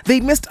because they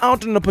missed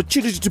out on an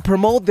opportunity to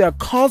promote their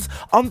cause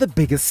on the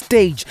biggest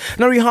stage.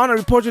 Now, Rihanna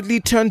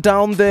reportedly turned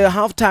down the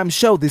halftime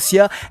show this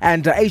year,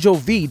 and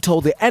HOV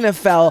told the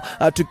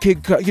NFL to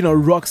kick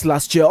rocks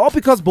last year, all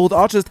because both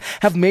artists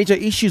have major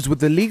issues with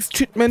the league's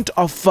treatment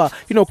of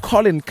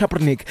Colin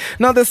Kaepernick.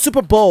 Now, the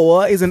Super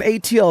Bowl is an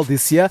ATL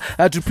this year,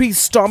 Dupri's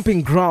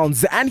stomping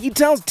grounds, and he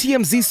tells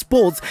TMZ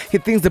Sports he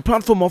thinks the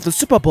platform of the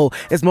Super Bowl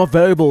is more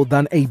valuable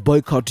than a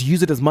boycott.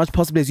 Use it as much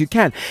possible as you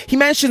can. He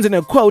mentions in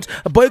a quote,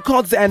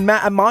 boycotts and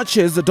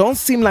marches don't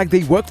seem like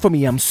they work for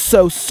me. I'm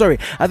so sorry.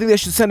 I think they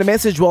should send a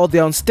message while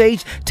they're on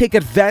stage. Take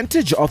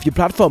advantage of your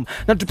platform.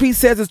 Now, Dupri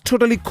says it's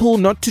totally cool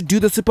not to do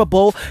the Super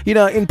Bowl,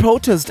 in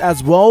protest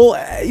as well,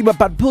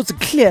 but puts it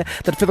clear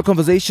that further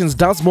conversations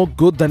does more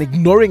good than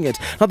ignoring it.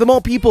 Now, the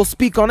more people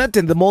speak on it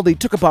and the more they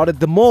talk about it,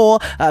 the more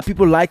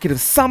people like it.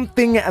 It's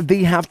something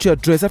they have to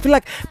address. I feel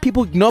like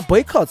people ignore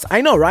boycotts.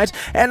 I know, right?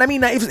 And I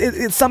mean, if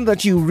it's something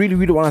that you really,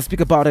 really want to speak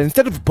about, and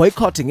instead of of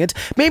boycotting it.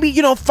 Maybe,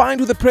 find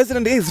who the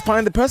president is,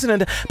 find the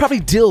president, probably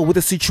deal with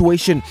the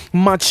situation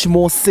much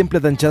more simpler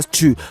than just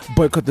to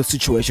boycott the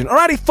situation.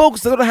 Alrighty,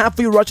 folks, that's what I have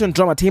for you, Roger and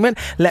Drama-tainment.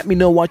 Let me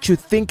know what you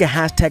think.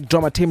 Hashtag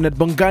Drama-tainment at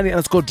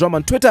Bongani_Drama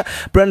on Twitter,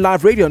 Brand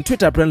Live Radio on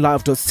Twitter,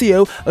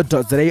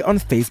 brandlive.co.za on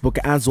Facebook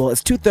as well.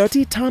 It's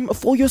 2:30, time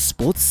for your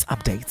sports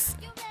updates.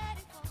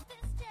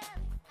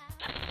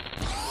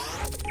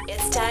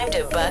 It's time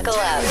to buckle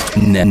up.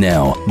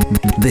 Now,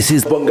 this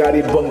is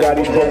Bongani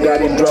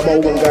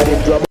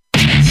Drama.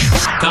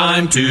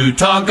 Time to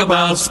talk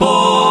about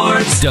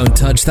sports. Don't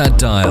touch that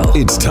dial.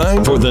 It's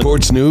time for the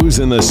sports news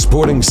and the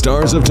sporting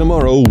stars of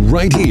tomorrow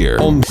right here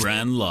on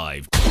Brand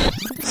Live.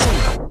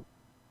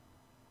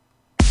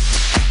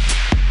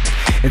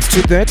 It's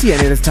 2:30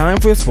 and it is time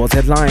for your sports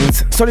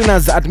headlines.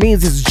 Solinas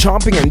admits his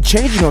jumping and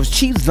changing of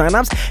Chiefs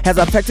lineups has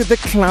affected the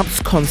club's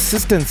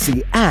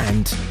consistency,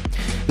 and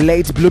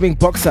late blooming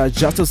boxer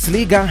Justus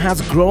Liga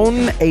has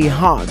grown a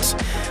heart.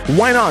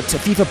 Why not?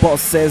 FIFA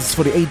boss says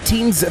for the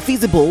 18s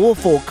feasible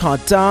for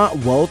Qatar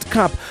World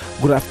Cup.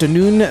 Good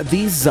afternoon.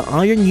 These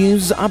are your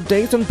news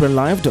updates on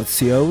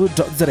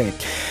brandlive.co.za.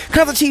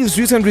 Kaizer Chiefs'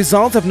 recent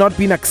results have not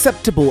been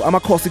acceptable.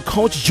 Amakosi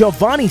coach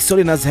Giovanni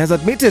Solinas has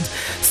admitted.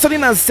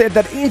 Solinas said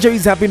that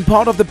injuries have been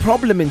part of the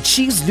problem in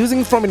Chiefs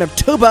losing from in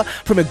October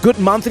from a good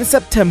month in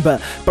September,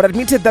 but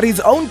admitted that his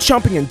own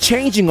chopping and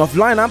changing of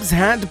lineups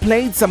had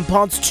played some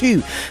parts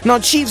too. Now,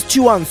 Chiefs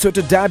 2-1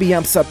 Soto Derby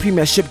AMSA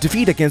Premiership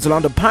defeat against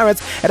Orlando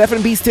Pirates at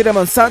FNB Stadium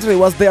on Saturday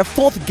was their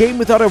fourth game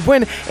without a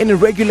win in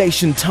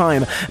regulation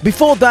time.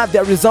 Before that,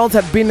 their results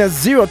had been a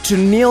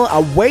 0-0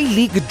 away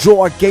league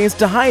draw against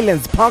the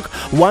Highlands Park,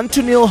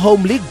 1-0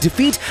 home league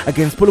defeat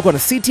against Polokwane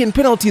City, and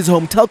penalties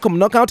home Telkom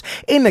knockout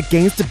in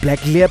against the Black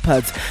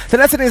Leopards. The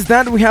lesson is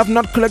that we have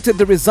not collected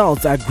the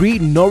results. I agree,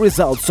 no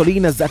results,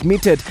 Solinas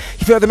admitted.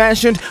 He further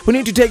mentioned we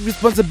need to take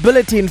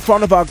responsibility in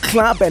front of our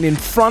club and in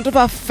front of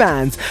our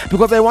fans,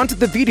 because I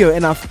wanted the video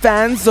and our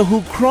fans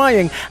who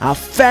crying, our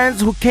fans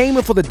who came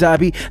for the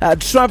derby,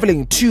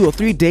 traveling 2 or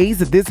 3 days.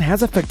 This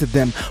has affected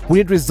them. We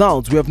need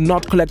results. We have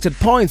not collected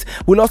points.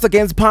 We lost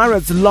against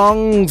Pirates,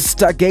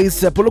 lost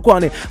against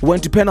Polokwane,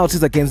 went to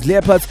penalties against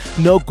Leopards.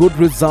 No good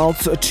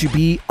results, to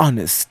be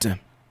honest.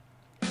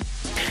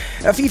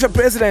 FIFA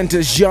President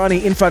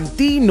Gianni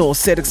Infantino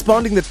said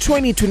expanding the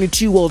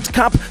 2022 World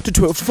Cup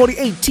to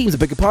 48 teams,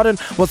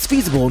 was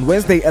feasible on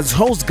Wednesday as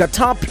host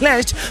Qatar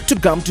pledged to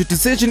come to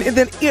decision in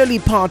the early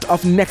part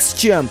of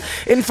next year.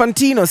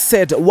 Infantino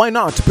said, why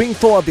not bring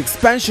forward the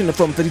expansion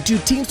from 32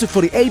 teams to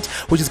 48,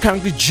 which is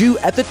currently due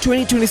at the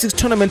 2026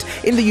 tournament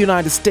in the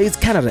United States,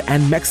 Canada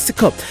and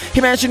Mexico.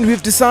 He mentioned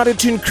we've decided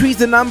to increase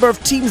the number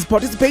of teams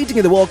participating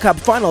in the World Cup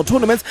final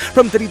tournaments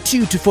from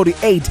 32 to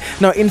 48.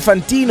 Now,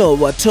 Infantino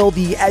told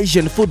the Asian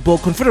Football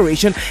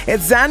Confederation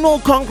its annual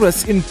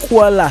congress in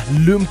Kuala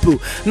Lumpur.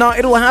 Now,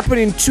 it will happen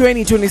in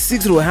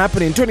 2026, it will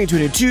happen in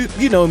 2022.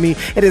 You know me,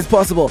 it is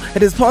possible.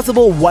 It is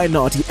possible, why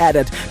not? He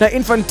added. Now,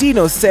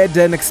 Infantino said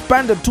an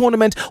expanded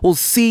tournament will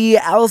see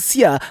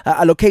Alcia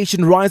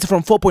allocation rise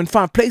from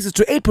 4.5 places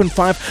to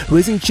 8.5,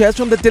 raising chairs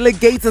from the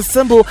delegates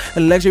assemble a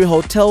luxury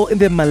hotel in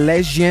the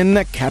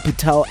Malaysian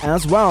capital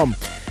as well.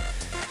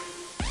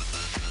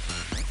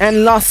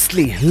 And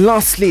lastly,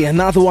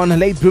 another one,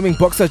 late blooming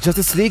boxer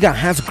Justus Liga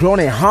has grown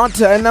a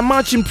heart, and a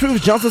much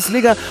improved Justus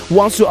Liga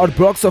wants to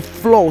outbox a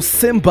Flo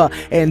Simba,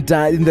 and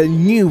in the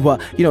new,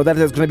 that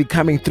is going to be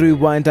coming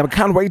through, and I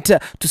can't wait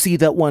to see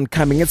that one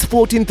coming. It's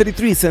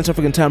 14:33 Central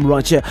African time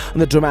right here on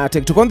the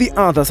Dramatic Talk. On the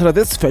other side of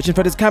this, Fashion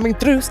Fed is coming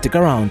through. Stick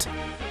around.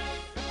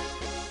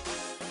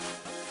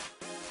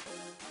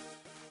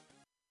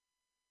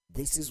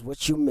 This is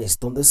what you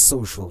missed on the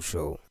Social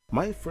Show.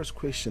 My first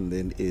question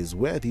then is,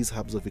 where are these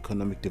hubs of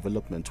economic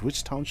development?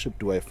 Which township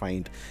do I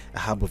find a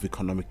hub of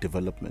economic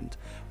development?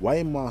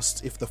 Why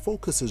must, if the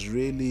focus is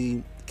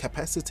really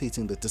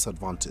capacitating the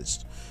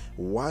disadvantaged,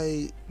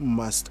 why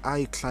must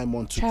I climb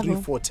onto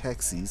 3-4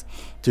 taxis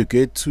to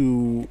get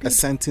to a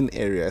certain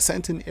area? A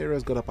certain area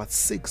has got about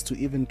 6 to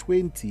even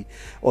 20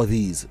 of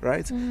these,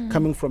 right?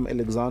 Coming from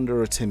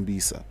Alexander or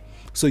Tembisa.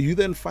 So you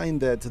then find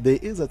that there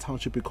is a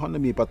township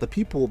economy, but the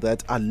people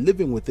that are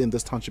living within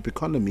this township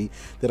economy,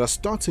 that are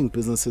starting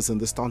businesses in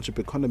this township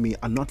economy,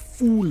 are not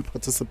full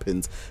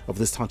participants of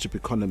this township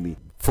economy.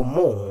 For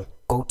more,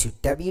 go to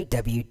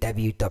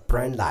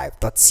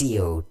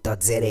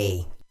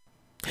www.brandlive.co.za.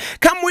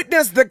 Come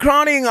witness the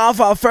crowning of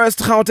our first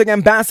Gauteng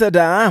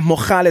ambassador,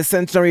 Mogale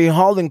Centenary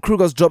Hall in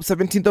Krugersdorp,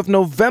 17th of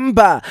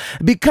November.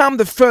 Become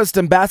the first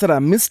ambassador,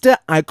 Mr.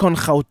 Icon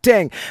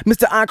Gauteng.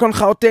 Mr. Icon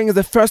Gauteng is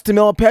the first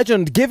male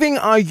pageant, giving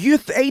our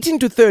youth 18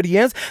 to 30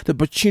 years the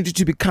opportunity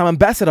to become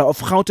ambassador of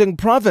Gauteng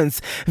province.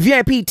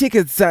 VIP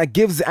tickets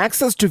gives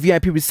access to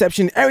VIP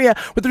reception area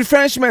with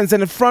refreshments,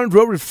 and front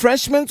row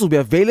refreshments will be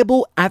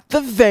available at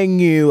the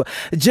venue.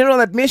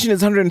 General admission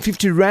is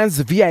 150 rands,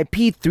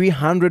 VIP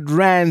 300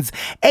 rands.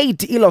 8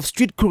 Elof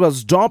Street,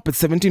 Krugersdorp at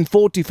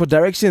 1740. For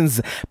directions,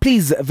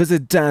 please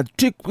visit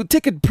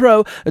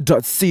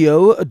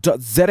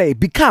ticketpro.co.za.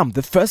 Become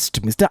the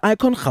first Mr.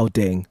 Icon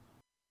Gauteng.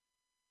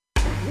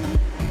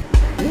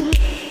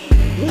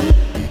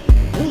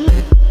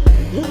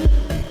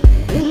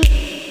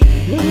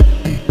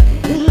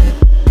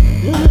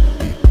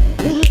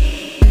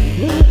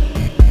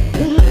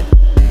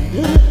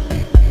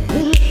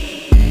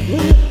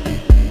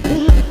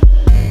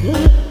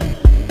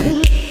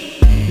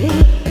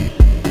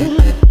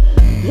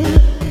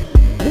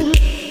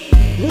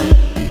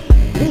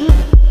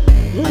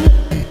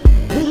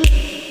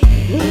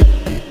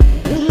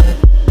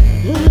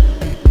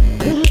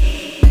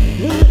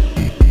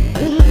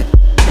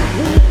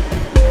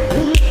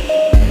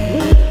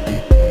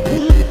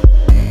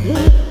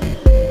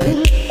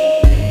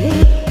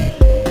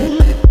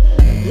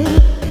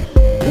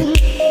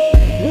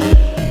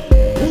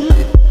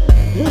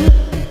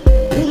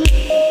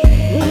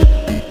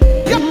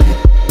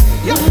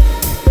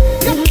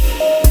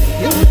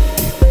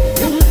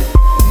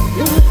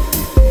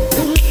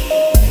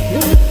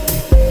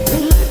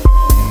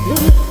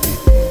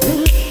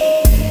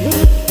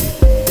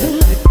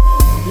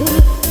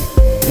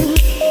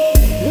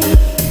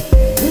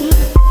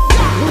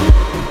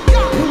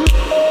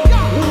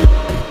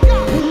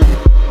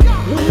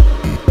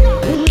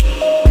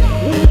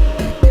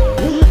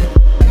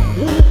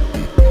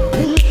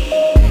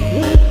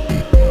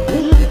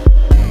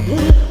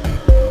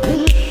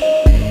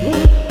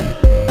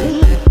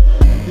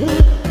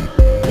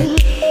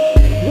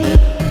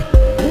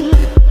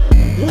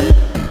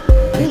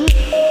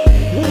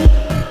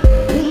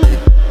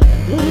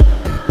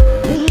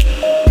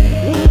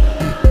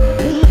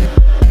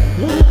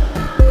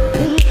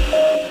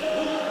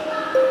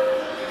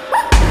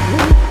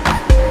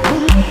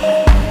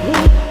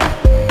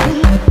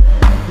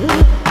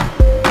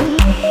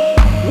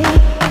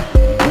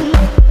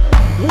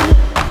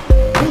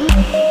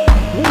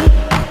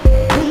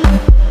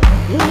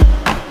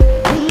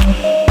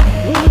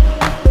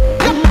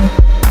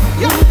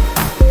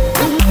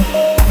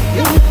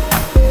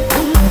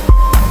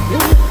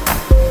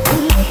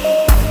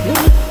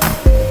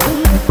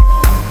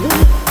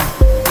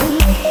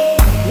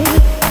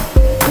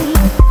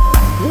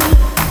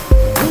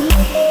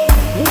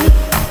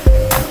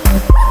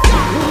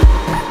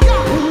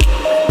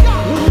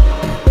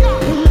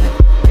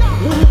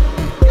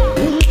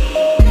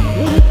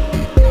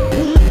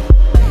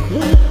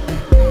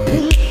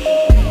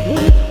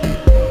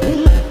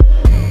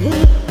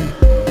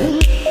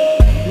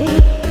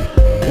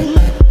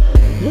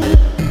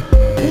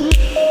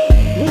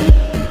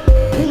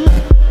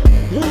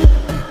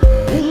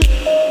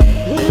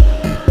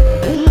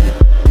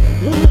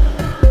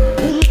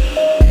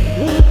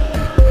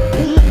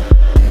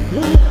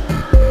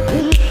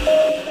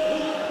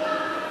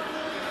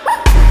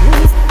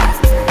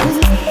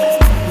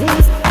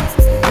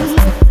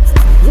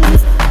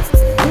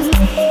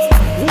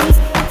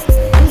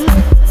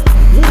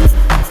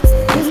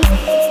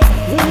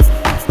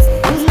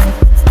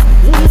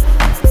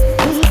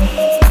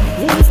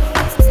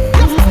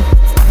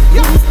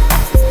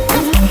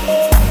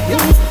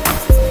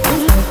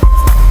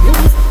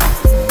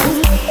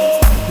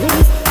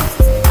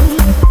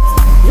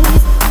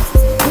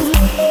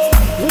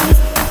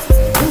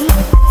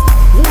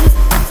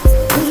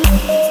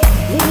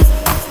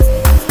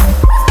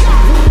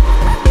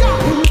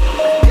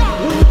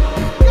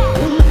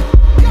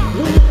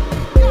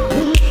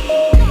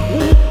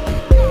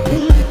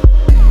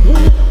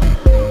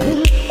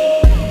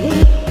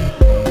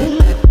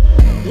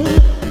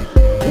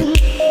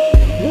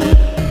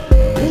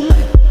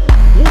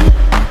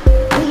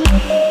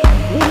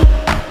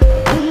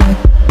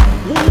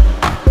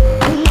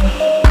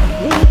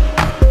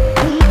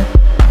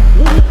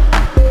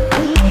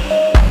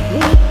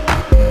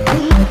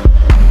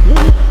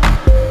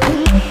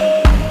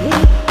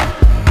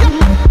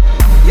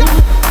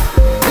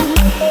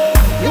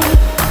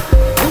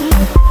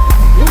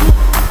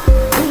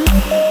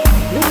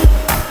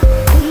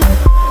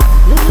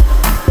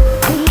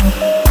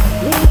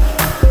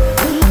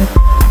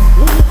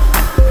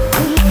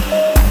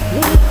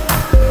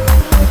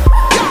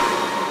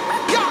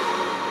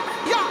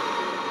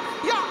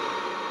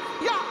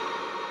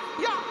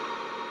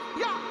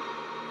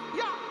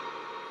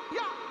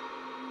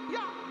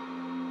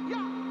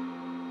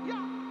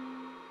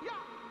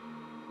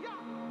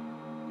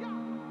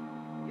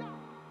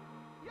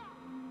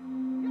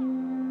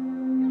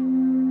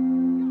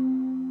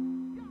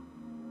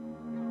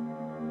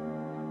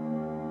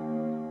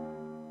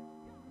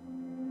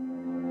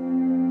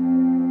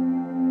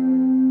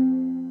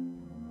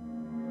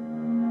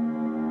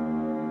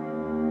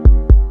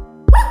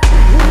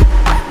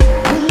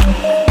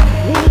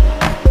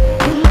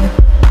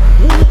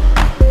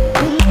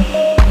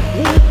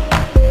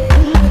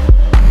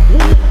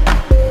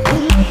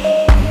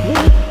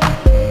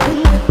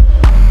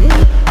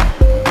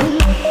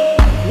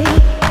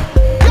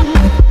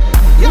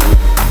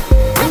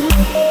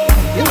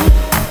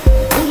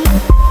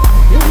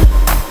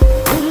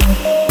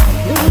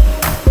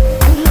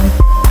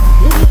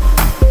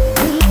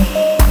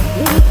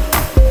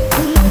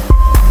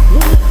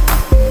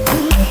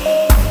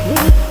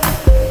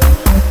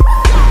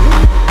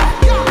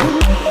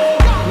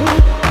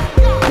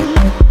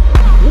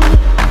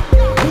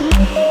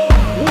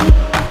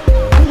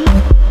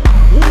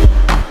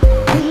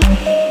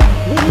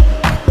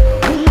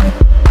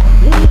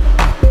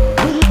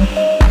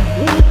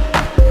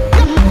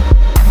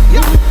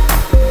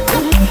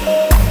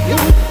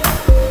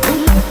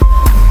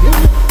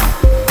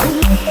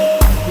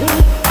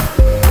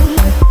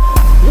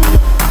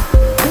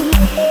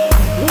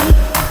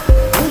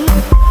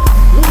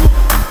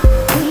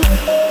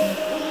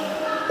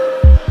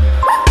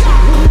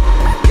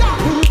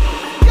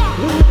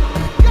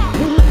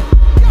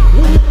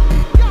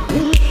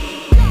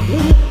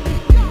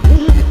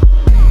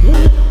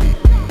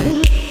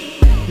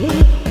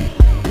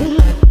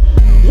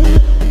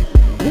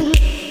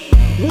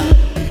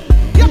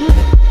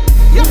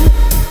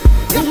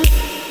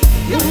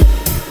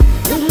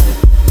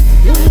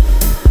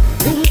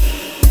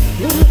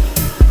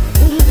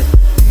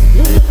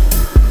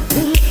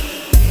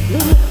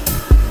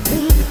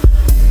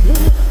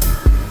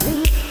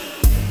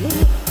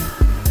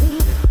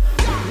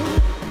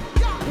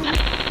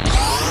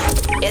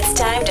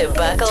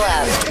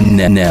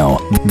 Now,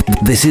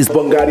 this is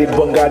Bongari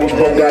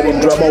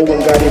drama.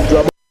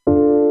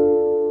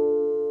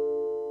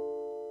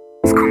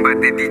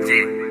 Combate DJ.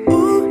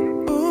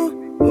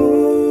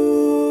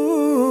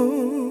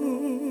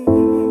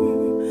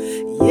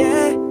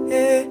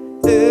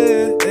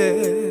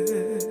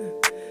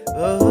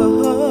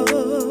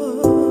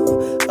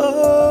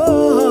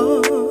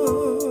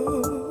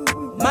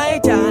 My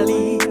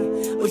darling,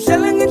 oh,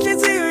 shall I get you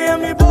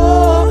me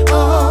boy?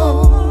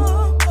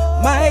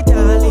 My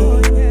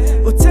darling,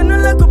 oh, tell no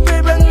like a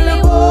baby,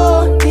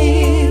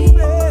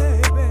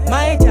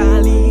 my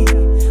darling,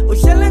 oh,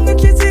 shall I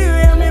get you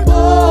me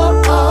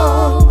boy?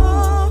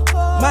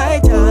 My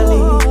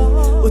darling,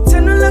 oh,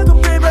 tell no like a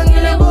baby,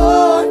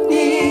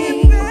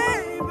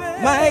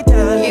 my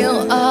darling. You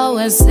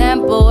always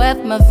sample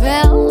with my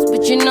veils,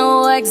 but you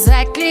know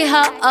exactly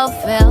how I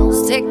felt.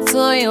 Stick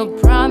to your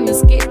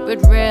promise, keep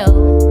it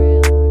real.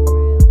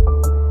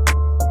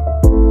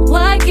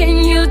 Why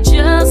can't you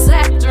just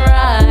act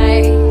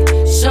right?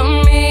 Show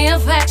me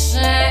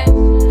affection,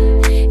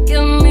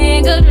 give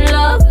me good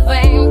love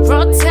and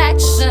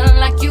protection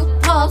like you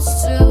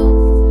supposed to.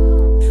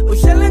 Oh,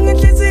 shall I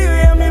get you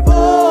me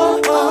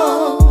boy?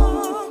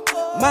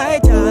 My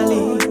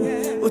darling,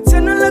 oh,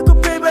 tell no like a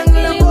baby,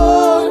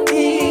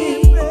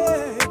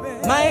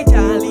 my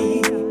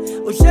darling,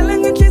 oh, shall I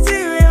get you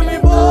me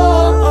boy?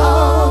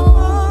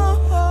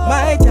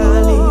 My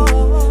darling,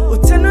 oh,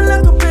 tell no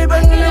like a baby,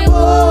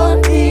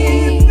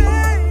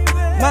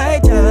 my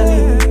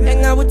darling,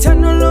 and I would tell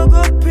no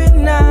logo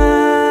pina,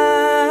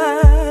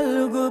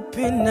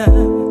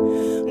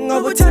 I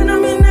would tell no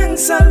meaning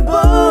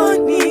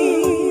salboni,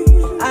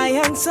 I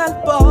am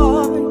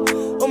salbon,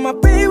 oh, my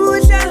baby,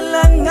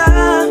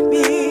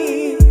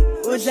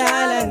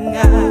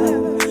 ujalanga,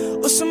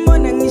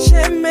 usumona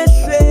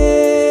ngishemehlwe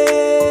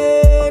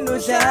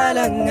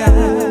nojalanga,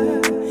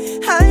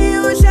 hayi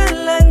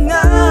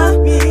ujalanga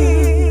mi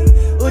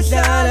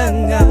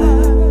ujalanga,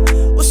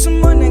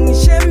 usumona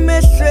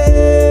ngishemehlwe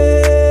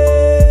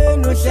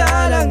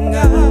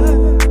nojalanga,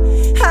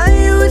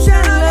 hayi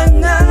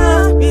ujalanga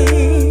mi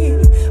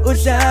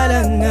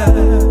ujalanga,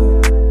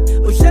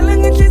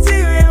 ujalanga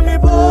inhliziyo yami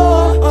bo,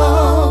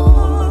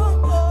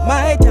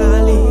 my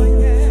darling,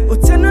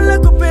 uthando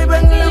lakho baby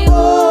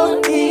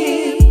ngiliboni,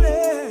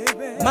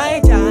 my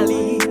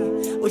darling,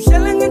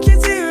 ujalanga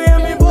inhliziyo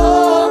yami bo,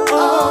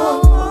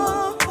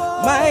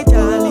 my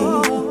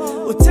darling,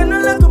 uthando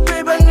lakho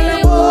baby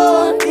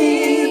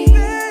ngiliboni,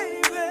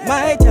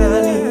 my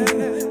darling.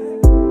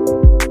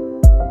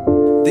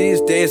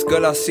 These days,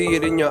 girl, I see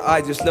it in your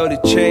eyes, you're slowly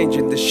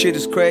changing. This shit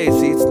is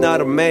crazy, it's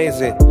not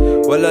amazing.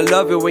 Well, I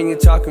love it when you're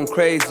talking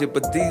crazy,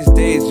 but these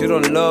days you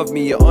don't love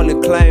me, you only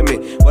claim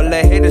it. Well,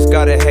 the haters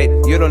gotta hate,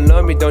 you don't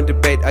love me, don't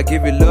debate. I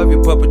give you love,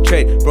 you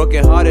perpetrate.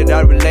 Broken hearted,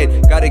 I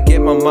relate, gotta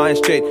get my mind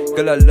straight.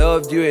 Girl, I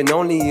loved you and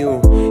only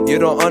you. You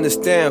don't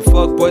understand,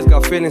 fuck boys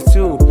got feelings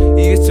too.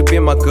 You used to be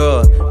my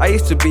girl, I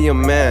used to be your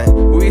man.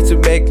 We used to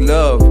make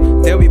love,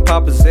 then we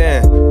pop a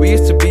Zan. We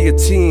used to be a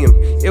team,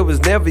 it was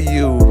never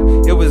you,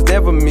 it was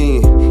never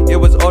me, it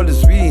was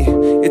always we.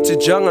 It's a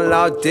jungle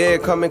out there,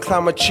 come and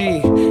climb a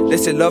tree. They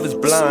say love is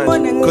blind,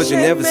 cause you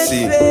never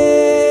see.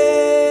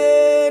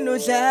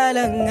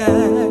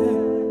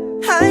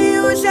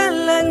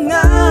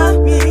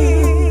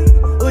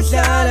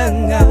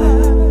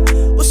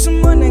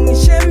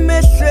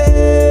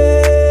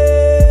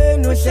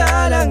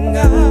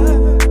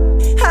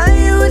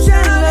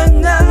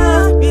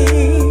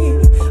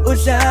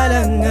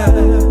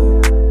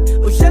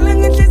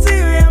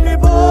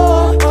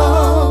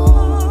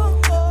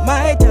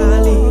 My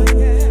darling,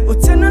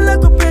 uthando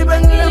lakho baby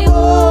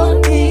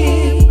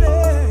ngiliboni,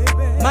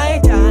 my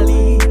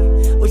darling,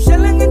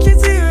 ujalanga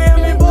inhliziyo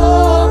yami bo,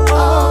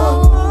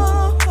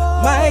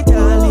 my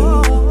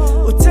darling,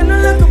 uthando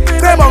lakho baby.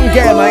 Come on,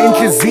 Gamma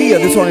Inklizia.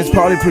 This one is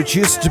proudly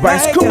produced by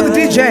Scoop the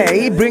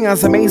DJ. Bring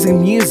us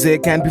amazing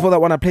music. And before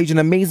that one, I played you an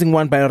amazing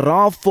one by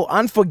Ralph for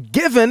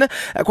Unforgiven.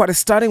 Quite a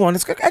stunning one.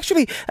 It's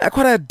actually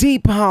quite a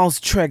deep house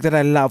track that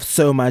I love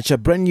so much. A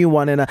brand new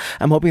one. And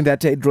I'm hoping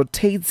that it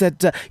rotates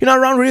at,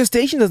 around radio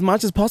stations as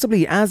much as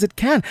possibly as it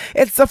can.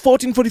 It's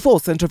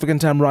 14:44 Central African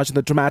Time. Watching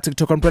the dramatic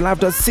talk on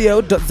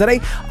Prelive.co.za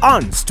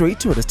on Straight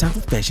to It. It's time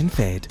for Fashion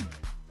Fade.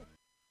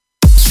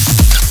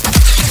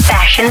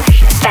 Fashion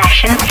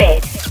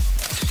Fade.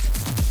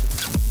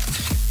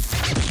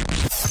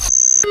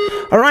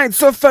 Alright,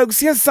 so folks,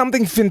 here's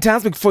something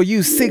fantastic for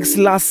you. 6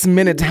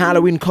 last-minute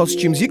Halloween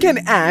costumes you can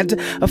add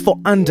for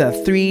under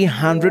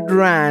 300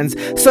 rands.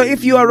 So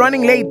if you are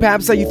running late,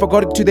 perhaps you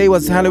forgot it today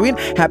was Halloween,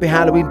 happy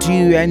Halloween to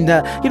you. And,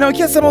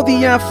 here's some of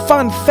the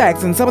fun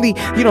facts and some of the,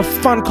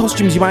 fun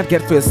costumes you might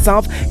get for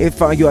yourself if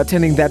you're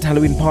attending that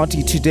Halloween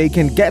party today. You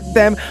can get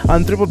them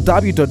on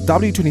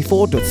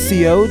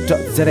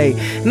www.w24.co.za.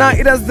 Now,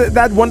 it is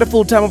that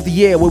wonderful time of the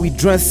year where we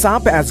dress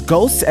up as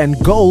ghosts and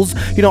ghouls.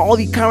 All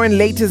the current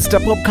latest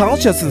pop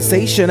culture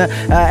sensation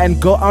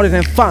and go out and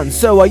have fun.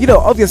 So,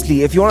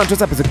 obviously, if you want to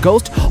dress up as a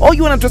ghost or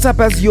you want to dress up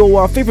as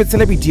your favorite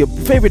celebrity, your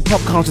favorite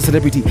pop culture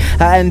celebrity,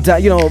 and,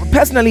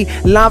 personally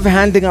love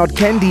handing out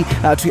candy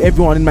to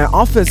everyone in my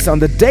office on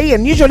the day,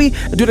 and usually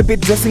do a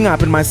bit dressing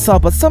up in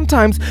myself, but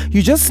sometimes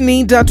you just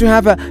need to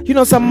have,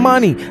 some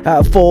money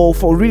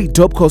for really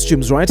dope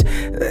costumes, right?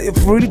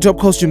 For really dope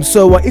costumes.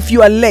 So, if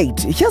you are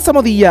late, here's some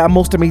of the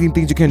most amazing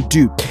things you can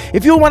do.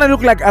 If you want to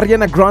look like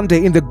Ariana Grande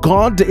in the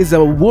God is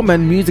a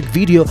Woman music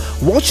video,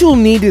 what you'll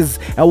need is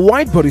a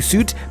white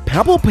bodysuit,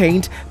 purple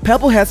paint,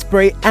 purple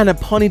hairspray, and a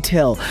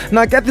ponytail.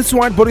 Now get this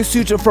white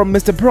bodysuit from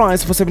Mr.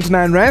 Price for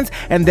 79 rands,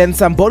 and then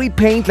some body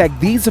paint like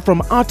these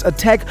from Art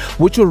Attack,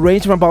 which will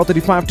range from about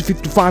 35 to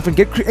 55, and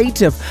get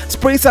creative.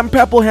 Spray some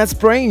purple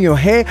hairspray in your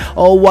hair,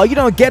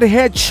 or get a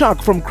hair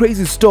chuck from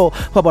Crazy Store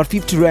for about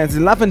 50 rands.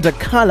 Lavender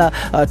color,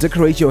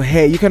 decorate your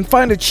hair. You can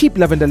find a cheap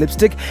lavender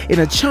lipstick in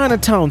a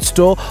Chinatown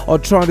store, or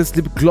try this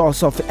lip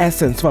gloss of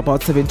Essence for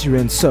about 70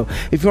 rands. So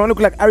if you want to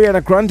look like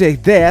Ariana Grande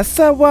there,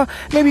 so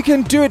maybe you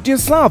can do it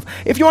yourself.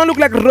 If you want to look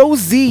like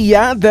Rosie,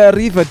 the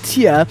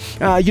Riveteer,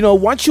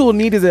 what you'll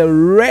need is a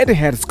red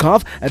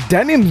headscarf, a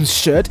denim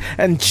shirt,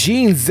 and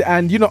jeans,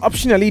 and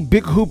optionally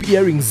big hoop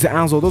earrings,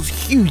 as well, those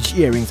huge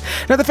earrings.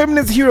 Now the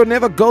feminist hero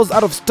never goes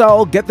out of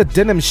style. Get the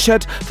denim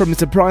shirt from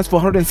Mr. Price for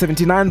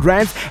 179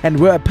 rands, and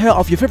wear a pair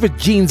of your favorite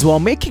jeans while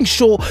making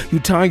sure you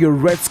tie your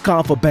red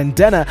scarf or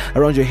bandana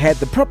around your head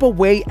the proper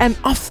way, and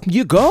off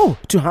you go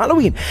to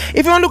Halloween.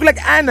 If you want to look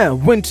like Anna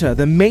Winter,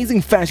 the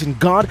amazing fashion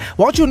god,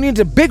 what you need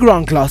are big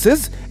round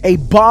glasses, a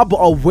bob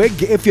or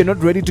wig if you're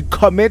not ready to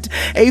commit,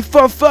 a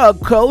fur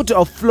coat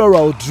or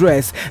floral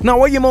dress. Now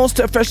wear your most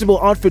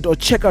fashionable outfit, or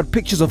check out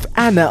pictures of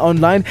Anna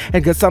online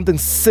and get something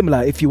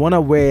similar if you want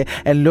to wear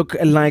and look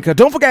like her.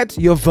 Don't forget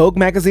your Vogue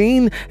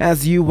magazine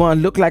as you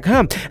look like her.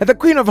 And the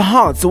Queen of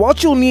Hearts, so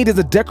what you'll need is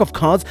a deck of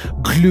cards,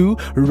 glue,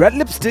 red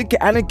lipstick,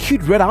 and a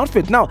cute red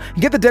outfit. Now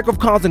get the deck of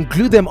cards and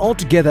glue them all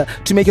together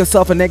to make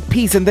yourself a neck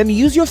piece, and then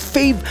use your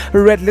fave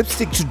red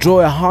lipstick to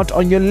draw a heart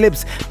on your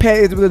lips.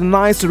 Pair it with a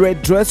nice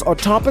red dress or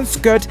top and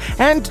skirt,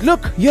 and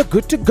look, you're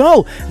good to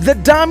go. The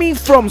dummy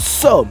from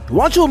So,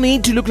 what you'll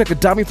need to look like a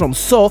dummy from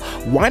So: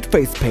 white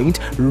face paint,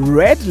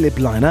 red lip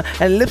liner,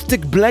 and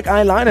lipstick, black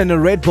eyeliner, and a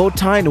red bow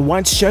tie, and a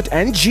white shirt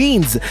and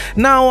jeans.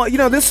 Now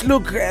this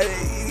look,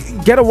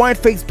 get a white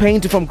face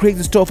paint from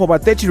Crazy Store for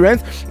about 30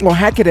 rands, or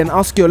hack it and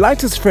ask your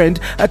lightest friend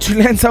to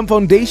lend some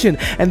foundation,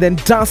 and then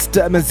dust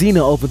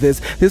Mazina over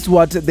this. This is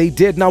what they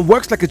did. Now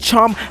works like a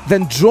charm.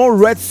 Then draw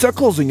red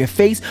circles on your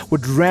face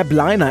with red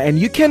liner, and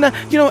you can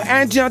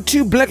add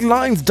 2 black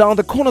lines down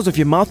the corners of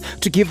your mouth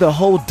to give the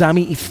whole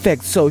dummy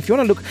effect. So if you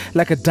want to look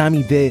like a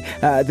dummy there,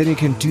 then you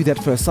can do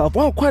that for yourself.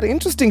 Wow, quite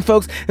interesting,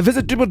 folks.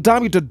 Visit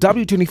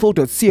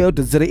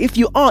www.w24.co.za if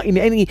you are in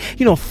any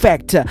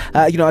fact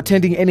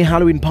attending any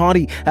Halloween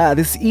party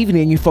this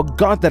evening, and you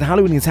forgot that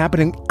Halloween is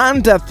happening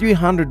under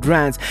 300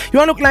 rands. You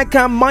want to look like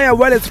Maya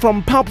Willis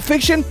from Pulp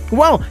Fiction?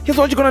 Well, here's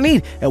what you're gonna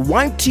need: a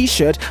white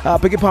t-shirt,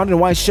 beg your pardon, a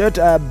white shirt,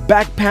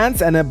 black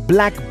pants, and a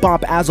black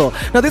bob as well.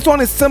 Now this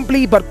one is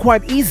simply but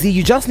quite easy.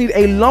 You just need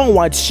a long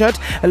white shirt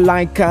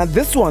like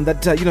this one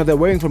that they're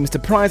wearing from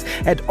Mr. Price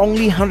at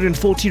only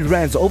 140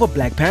 rands over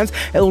black pants.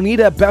 It'll need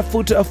a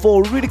barefoot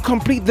for really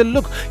complete the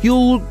look.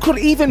 You could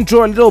even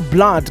draw a little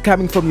blood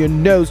coming from your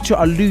nose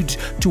to allude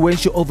to when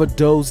she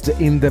overdosed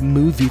in the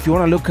movie, if you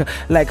want to look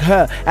like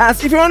her.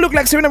 As if you want to look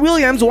like Serena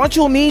Williams, what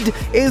you'll need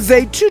is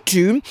a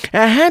tutu,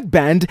 a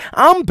headband,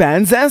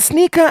 armbands, a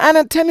sneaker, and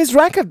a tennis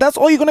racket. That's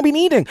all you're going to be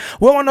needing.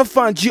 We're one of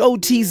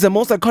GOT's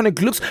most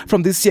iconic looks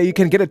from this year. You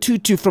can get a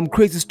tutu from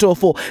Crazy Store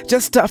for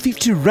just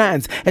 50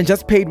 rands, and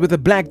just paid with a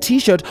black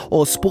t-shirt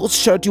or sports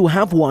shirt, you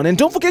have one. And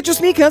don't forget your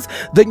sneakers.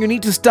 Then you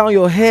need to style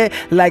your hair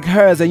like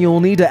hers, and you'll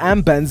need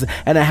armbands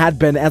and a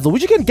headband as well,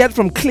 which you can get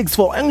from Clicks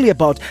for only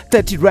about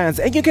 30 rands.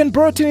 And you can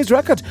borrow a tennis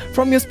racket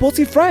from your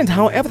sportsy friend,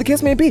 however the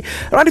case may be.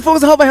 Alrighty,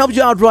 folks, I hope I helped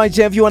you out right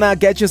here. If you want to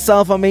get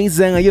yourself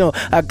amazing,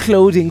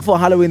 clothing for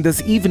Halloween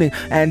this evening,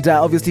 and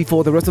obviously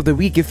for the rest of the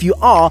week, if you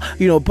are,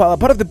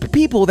 part of the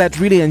people that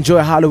really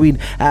enjoy Halloween,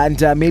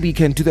 and maybe you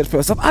can do that for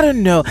yourself. I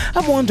don't know.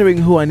 I'm wondering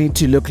who I need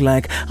to look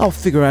like. I'll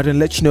figure out and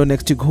let you know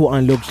next week who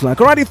I look like.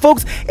 Alrighty,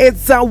 folks,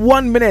 it's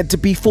 1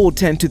 minute before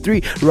 10 to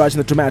 3. Right in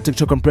the dramatic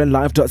talk on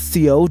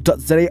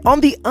brandlive.co.za.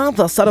 On the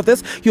other side of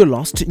this, your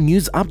lost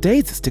news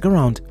updates. Stick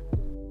around.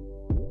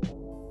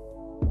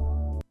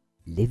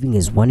 Living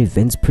as One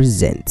Events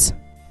presents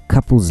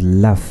Couples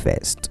Love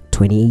Fest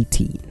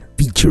 2018,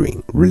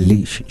 featuring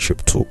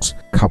relationship talks,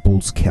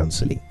 couples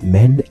counseling,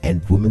 men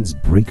and women's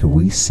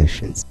breakaway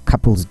sessions,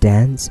 couples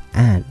dance,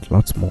 and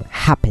lots more,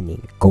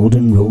 happening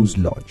Golden Rose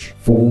Lodge,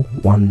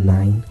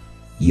 419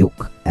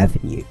 York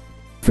Avenue,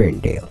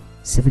 Ferndale,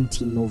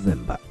 17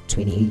 November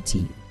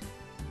 2018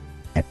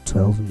 at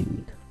 12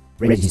 noon.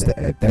 Register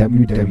at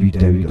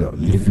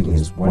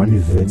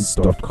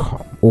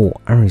www.livingasOneEvents.com or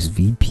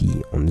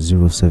RSVP on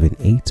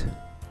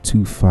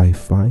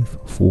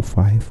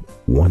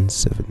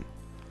 078-255-4517.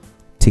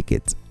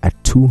 Tickets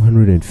at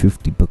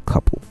 $250 per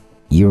couple.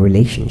 Your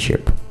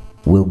relationship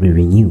will be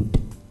renewed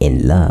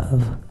in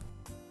love.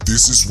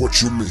 This is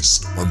what you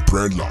missed on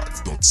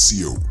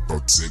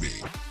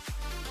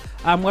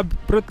brandlive.co.za. We're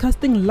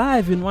broadcasting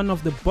live in one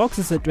of the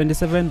boxes at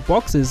 27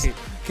 boxes. Hey,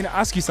 can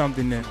I ask you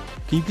something there?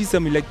 Can you please tell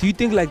me, like, do you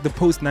think like the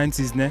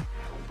post-90s,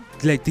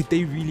 like, did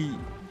they really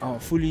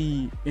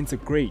fully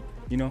integrate,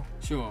 you know?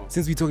 Sure.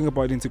 Since we're talking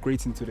about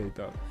integrating today,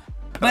 though.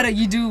 But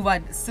you do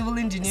what? Civil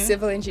engineering?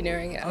 Civil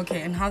engineering, yeah.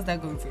 Okay, and how's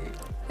that going for you?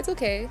 It's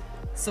okay.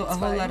 So It's a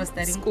whole fine. lot of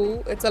studying?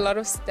 School, it's a lot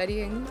of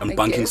studying. And I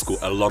banking guess. school,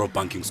 a lot of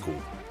banking school.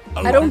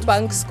 I don't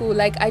bank school.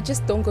 Like, I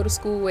just don't go to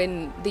school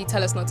when they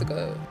tell us not to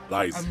go.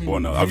 Lies,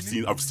 Bona. I've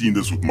seen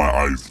this with my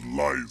eyes.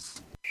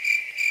 Lies.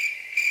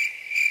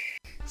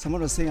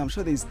 Someone was saying, I'm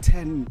sure there's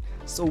 10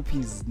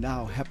 soapies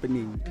now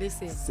happening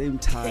same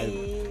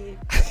time.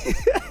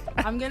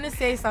 I'm gonna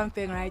say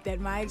something, right?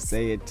 That might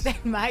That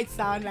might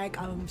sound like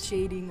I'm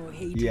shading or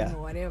hating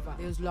or whatever.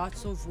 There's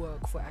lots of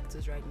work for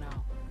actors right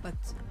now, but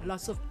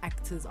lots of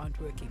actors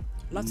aren't working.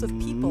 Lots of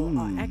people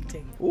are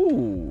acting.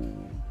 Ooh,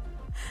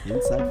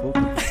 insightful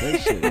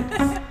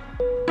conversations.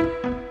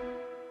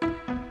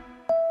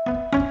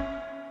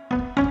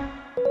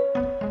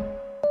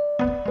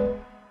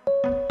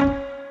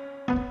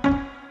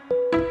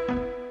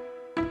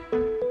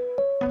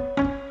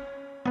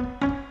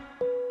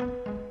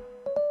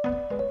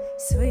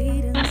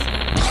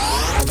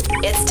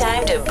 It's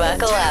time to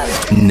buckle up.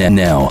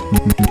 Now,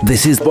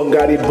 this is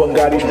Bongari drama.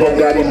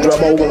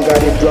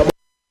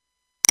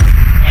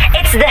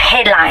 It's the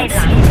headlines.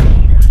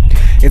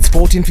 It's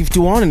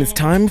 14:51 and it's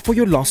time for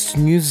your lost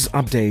news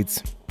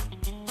updates.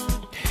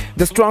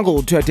 The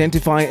struggle to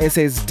identify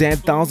SA's dead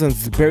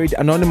thousands buried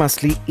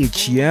anonymously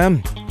each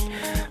year.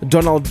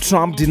 Donald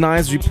Trump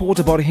denies report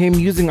about him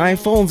using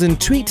iPhones in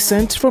tweet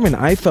sent from an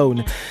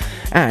iPhone.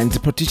 And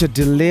Patricia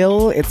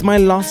DeLille, it's my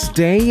last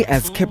day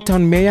as Cape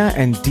Town Mayor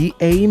and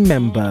DA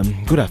member.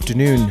 Good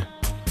afternoon.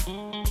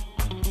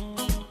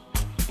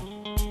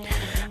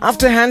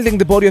 After handling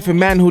the body of a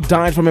man who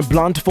died from a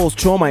blunt force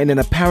trauma in an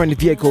apparent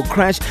vehicle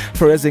crash,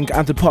 forensic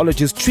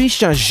anthropologist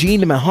Trisha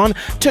Jean Mahon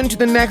turned to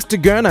the next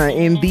Gurner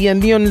in the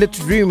neon-lit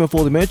room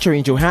for the mortuary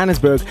in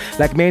Johannesburg.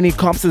 Like many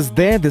corpses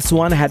there, this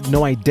one had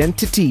no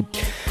identity.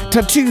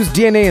 Tattoos,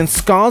 DNA and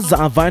scars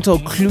are vital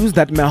clues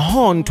that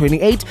Mahon,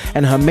 28,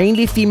 and her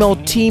mainly female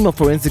team of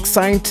forensic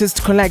scientists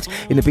collect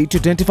in a bid to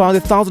identify the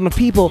thousands of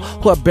people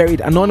who are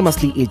buried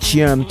anonymously each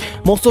year.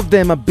 Most of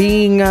them are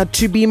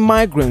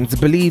migrants,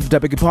 believed to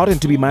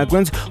be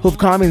migrants who've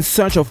come in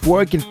search of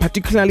work, and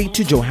particularly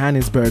to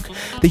Johannesburg.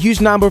 The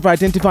huge number of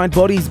identified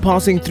bodies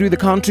passing through the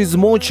country's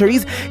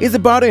mortuaries is a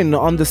burden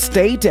on the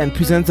state and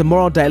presents a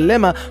moral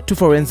dilemma to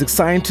forensic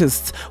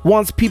scientists.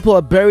 Once people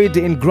are buried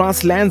in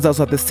grasslands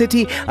outside the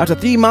city, after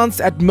 3 months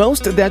at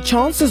most, their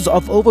chances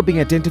of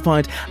being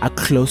identified are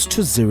close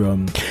to zero.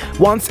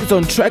 Once it's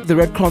on track, the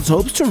Red Cross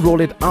hopes to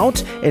roll it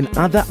out in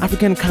other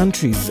African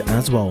countries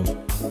as well.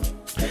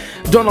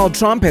 Donald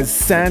Trump has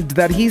said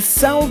that he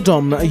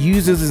seldom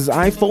uses his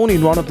iPhone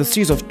in one of the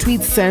series of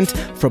tweets sent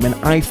from an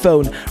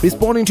iPhone,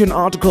 responding to an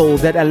article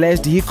that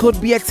alleged he could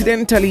be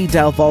accidentally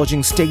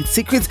divulging state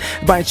secrets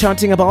by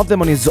chatting about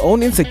them on his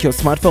own insecure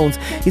smartphones.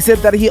 He said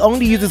that he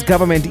only uses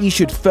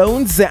government-issued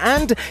phones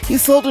and he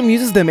seldom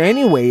uses them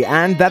anyway,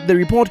 and that the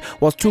report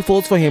was too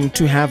false for him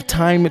to have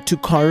time to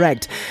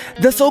correct.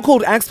 The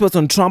so-called experts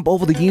on Trump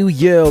over the New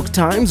York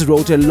Times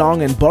wrote a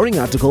long and boring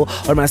article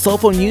on my cell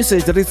phone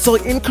usage that is so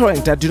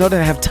incorrect I do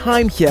not have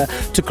time here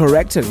to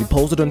correct it. He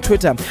posted on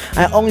Twitter,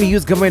 I only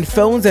use government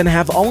phones and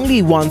have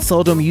only one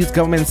seldom used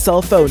government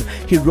cell phone.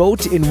 He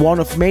wrote in one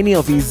of many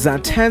of his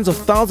tens of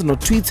thousands of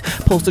tweets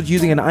posted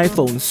using an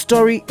iPhone.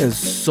 Story is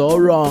so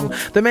wrong.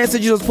 The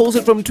message was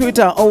posted from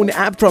Twitter own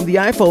app from the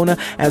iPhone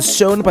as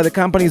shown by the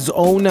company's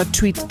own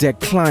tweet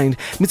declined.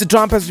 Mr.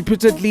 Trump has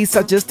repeatedly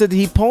suggested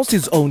he post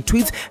his own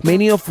tweets,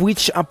 many of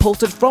which are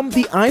posted from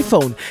the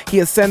iPhone. He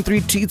has sent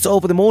 3 tweets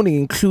over the morning,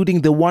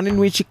 including the one in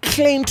which he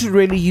claimed to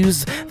really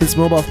use this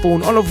mobile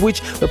phone, all of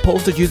which were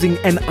posted using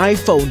an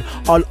iPhone.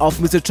 All of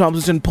Mr. Trump's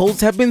recent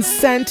posts have been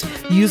sent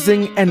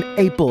using an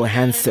Apple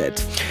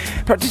handset.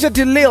 Patricia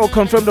DeLille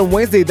confirmed on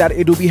Wednesday that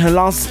it will be her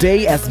last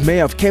day as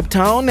mayor of Cape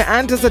Town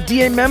and as a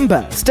DA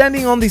member.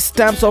 Standing on the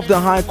steps of the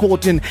High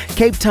Court in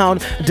Cape Town,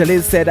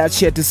 DeLille said that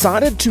she had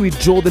decided to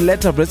withdraw the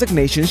letter of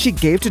resignation she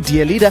gave to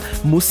DA leader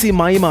Mmusi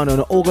Maimane on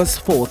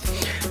August 4th.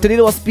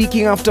 DeLille was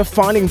speaking after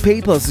filing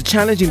papers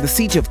challenging the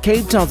City of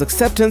Cape Town's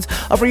acceptance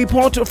of a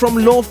report from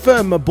law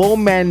firm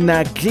Bowman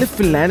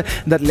Gilfillan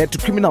that led to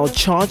criminal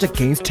charge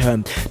against her.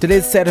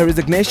 DeLille said her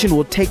resignation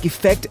will take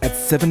effect at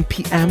 7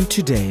 p.m.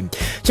 today.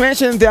 She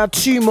mentioned there are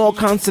 2 more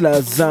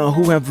councillors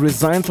who have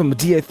resigned from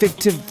DA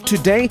effective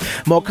today.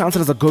 More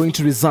councillors are going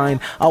to resign.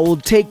 I will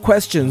take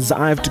questions.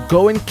 I have to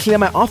go and clear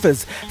my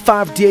office.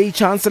 5 DA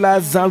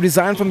councillors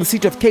resigned from the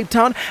City of Cape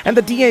Town and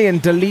the DA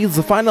and DeLille's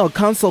final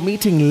council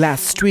meeting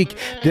last week.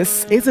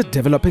 This is a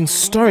developing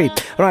story.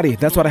 Alrighty,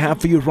 that's what I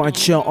have for you right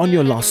here on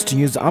your Lost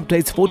News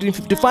Updates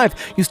 14:55.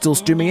 You're still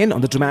streaming in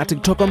on the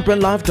Dramatic Talk on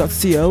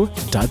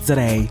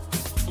brandlive.co.za.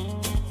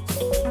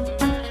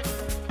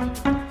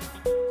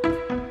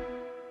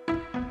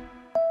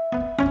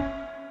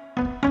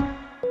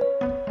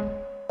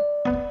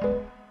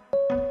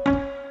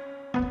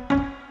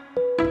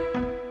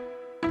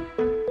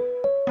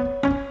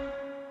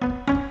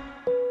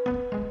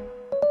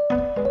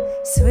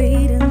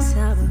 sweet and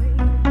sour.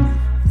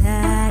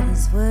 That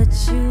is what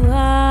you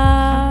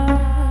are.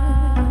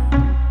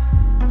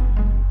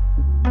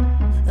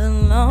 A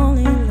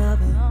lonely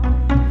lover.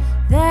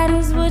 That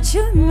is what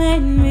you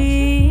made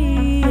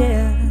me.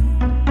 Yeah.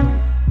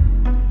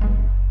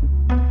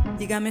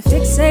 You got me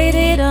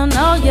fixated on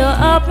all your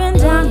up and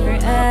down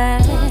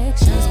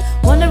reactions,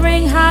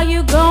 wondering how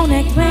you gon'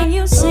 act when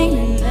you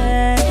sing the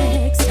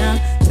next time.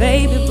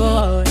 Baby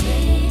boy,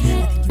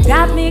 you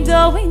got me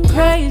going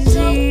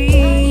crazy,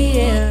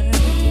 yeah.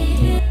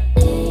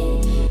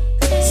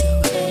 So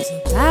how's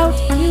about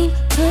you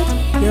put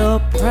your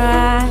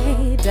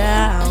pride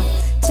down?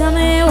 Tell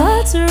me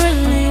what's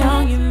really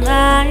on your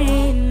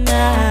mind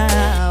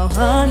now,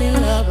 honey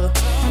lover.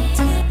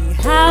 Tell me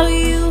how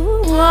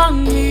you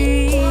want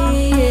me,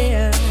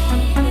 yeah.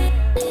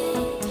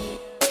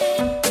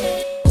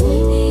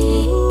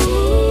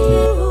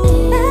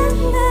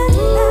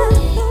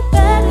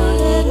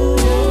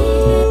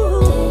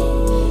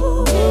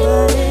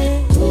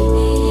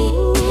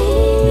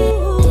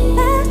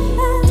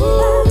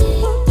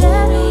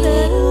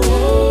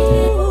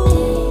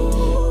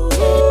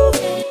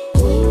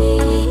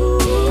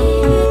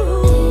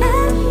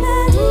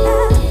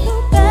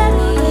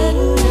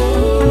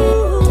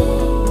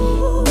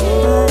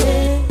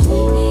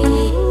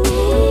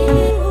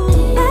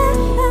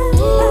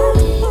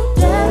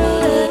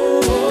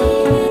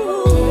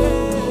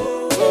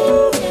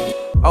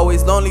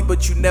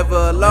 But you never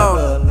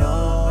alone,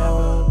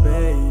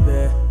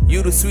 baby.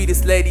 You the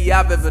sweetest lady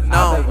I've ever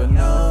known,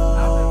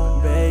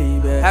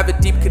 baby. Have a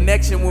deep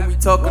connection when we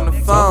talk on the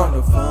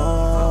phone,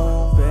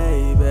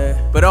 baby.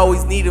 But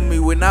always needing me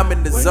when I'm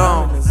in the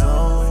zone.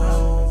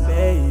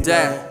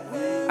 Damn,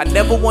 I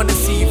never wanna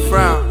see you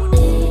frown.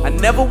 I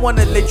never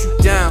wanna let you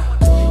down.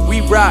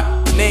 We rock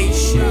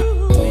nation,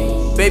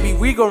 baby.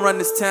 We gon' run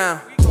this town.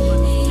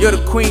 You're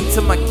the queen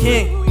to my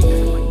king.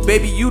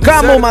 Baby, you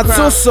Kamo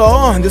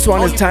Matsuso. This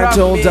one is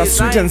titled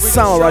Sweet and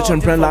Sour right on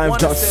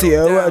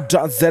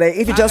BrandLive.co.za.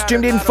 If you just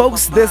tuned in,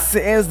 folks, this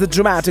is the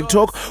Dramatic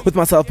Talk with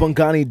myself,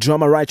 Bongani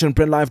Drama, right on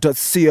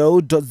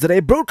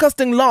BrandLive.co.za,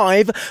 broadcasting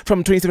live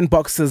from 27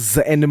 Boxes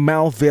in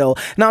Melville.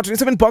 Now,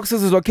 27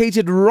 Boxes is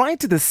located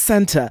right at the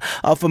center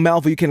of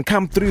Melville. You can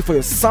come through for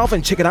yourself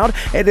and check it out.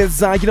 It is,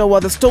 you know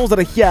what, the stalls that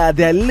are here,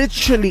 they're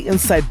literally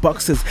inside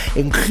boxes,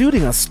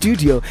 including a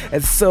studio.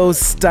 It's so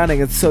stunning.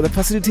 It's so the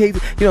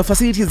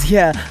facilities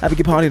here, I beg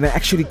your pardon, are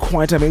actually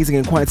quite amazing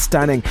and quite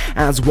stunning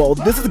as well.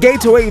 This is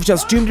Gateway. If you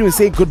just tuned in, we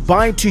say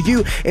goodbye to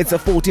you. It's a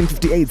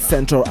 14:58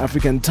 Central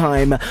African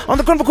Time. On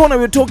the Convo Corner,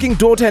 we're talking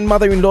daughter and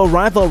mother-in-law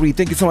rivalry.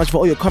 Thank you so much for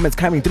all your comments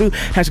coming through.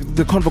 Hashtag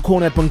the Convo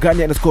Corner at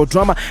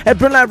Bongani_Drama, at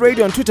BrandLive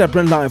Radio on Twitter,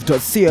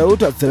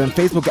 BrandLive.co.za, and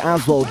Facebook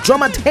as well.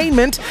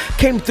 Dramatainment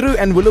came through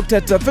and we looked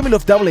at family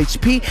of Double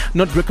HP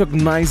not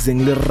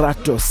recognizing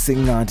Lerato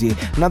Singadi.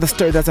 Another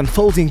story that's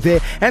unfolding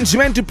there. And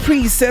Jermaine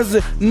Dupree says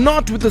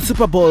not with the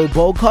Super Bowl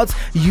boycotts.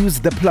 Use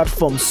the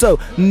platform. So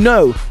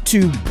no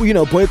to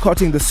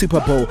boycotting the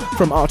Super Bowl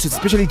from artists,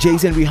 especially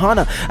Jay-Z and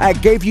Rihanna. I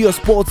gave you a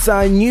sports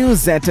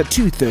news at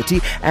 2:30,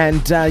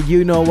 and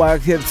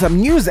some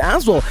news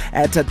as well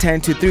at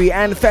 10 to 3.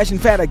 And Fashion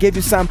Fad, I gave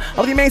you some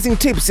of the amazing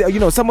tips.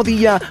 Some of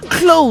the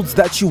clothes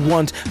that you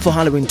want for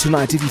Halloween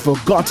tonight. If you've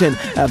forgotten,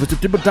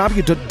 visit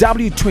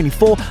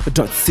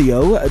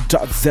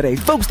www.w24.co.za.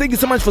 Folks, thank you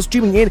so much for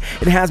streaming in.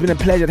 It has been a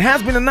pleasure. It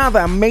has been another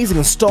amazing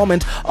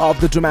installment of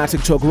the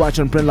Dramatic Talk right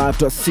on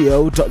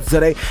BrandLive.co.za.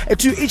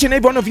 To each and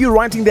every one of you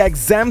writing the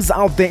exams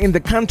out there in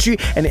the country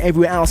and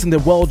everywhere else in the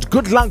world,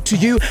 good luck to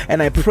you,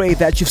 and I pray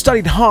that you've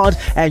studied hard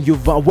and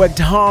you've worked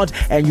hard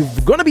and you're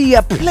gonna be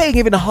playing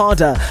even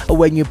harder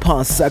when you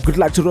pass. Good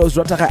luck to Rose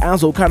Rataka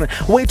as well. Can't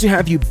wait to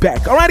have you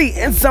back. Alrighty,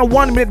 it's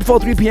 1 minute before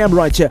 3 p.m.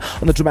 right here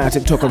on the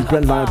Dramatic Talk on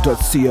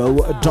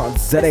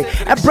BrandLive.co.za.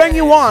 A brand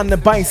new one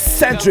by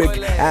Cedric,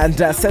 and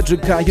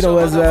Cedric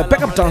was a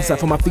backup dancer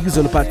for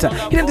Mafizo, but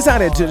he then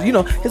decided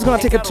he's gonna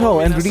take a toll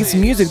and release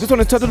music. This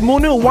one is titled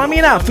Munu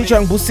Wamina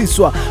featuring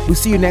Busiswa. We'll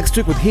see you next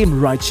week with him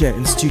right here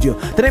in studio.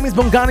 The name is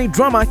Bongani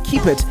Drama.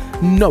 Keep it,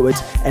 know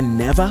it, and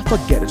never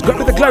forget it. God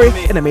with the glory,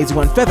 an amazing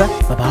one feather.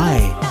 Bye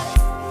bye.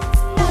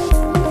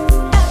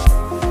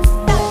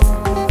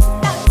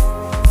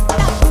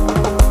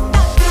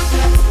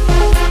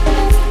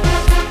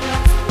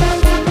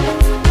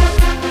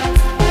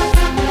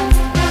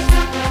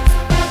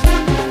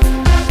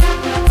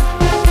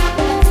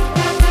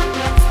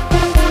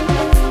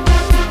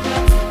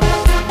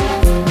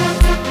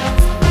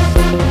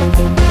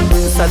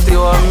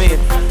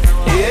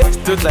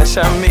 Like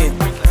Shamin,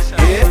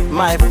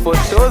 my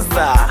photos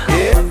are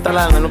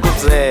talana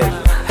nukudzela.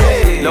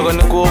 Logo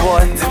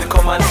nikubona, ngithi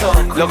command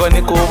song. Logo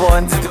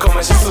nikubona, ngithi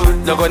commercial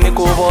suit. Logo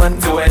nikubona,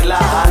 ngiwela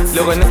hansi.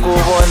 Logo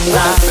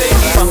nikubona,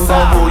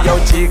 famba ubuya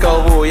ujika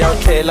ubuya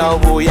uthela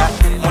ubuya.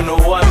 Muno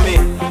wami.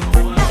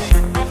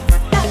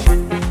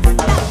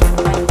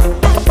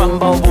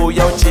 Famba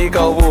ubuya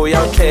ujika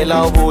ubuya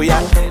uthela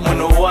ubuya.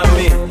 Muno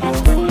wami.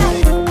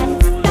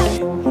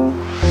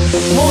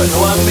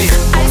 Muno wami.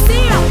 I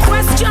see your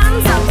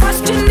questions are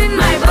questioning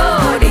my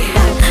body.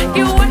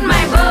 You want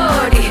my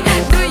body?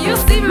 Do you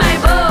see my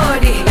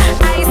body?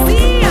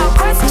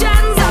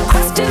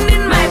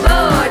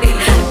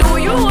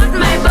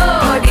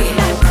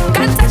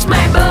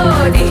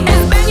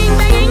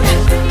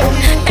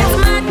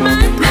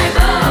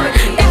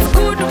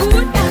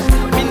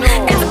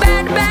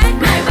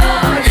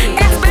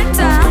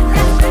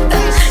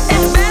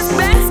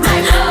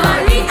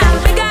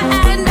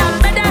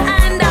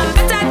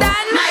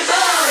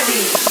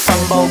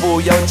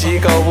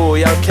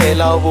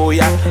 ukhela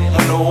ubuya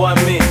munhu wa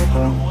mina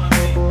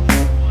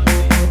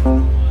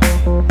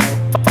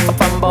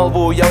famba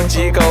ubuya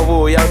ujika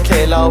ubuya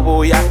ukhela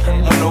ubuya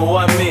munhu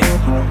wa mina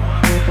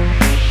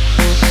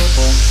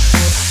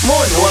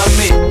munhu wa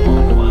mina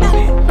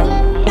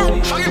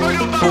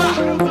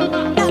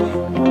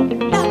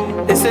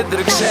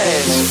Cedric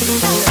Shash,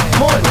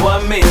 munhu wa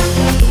mina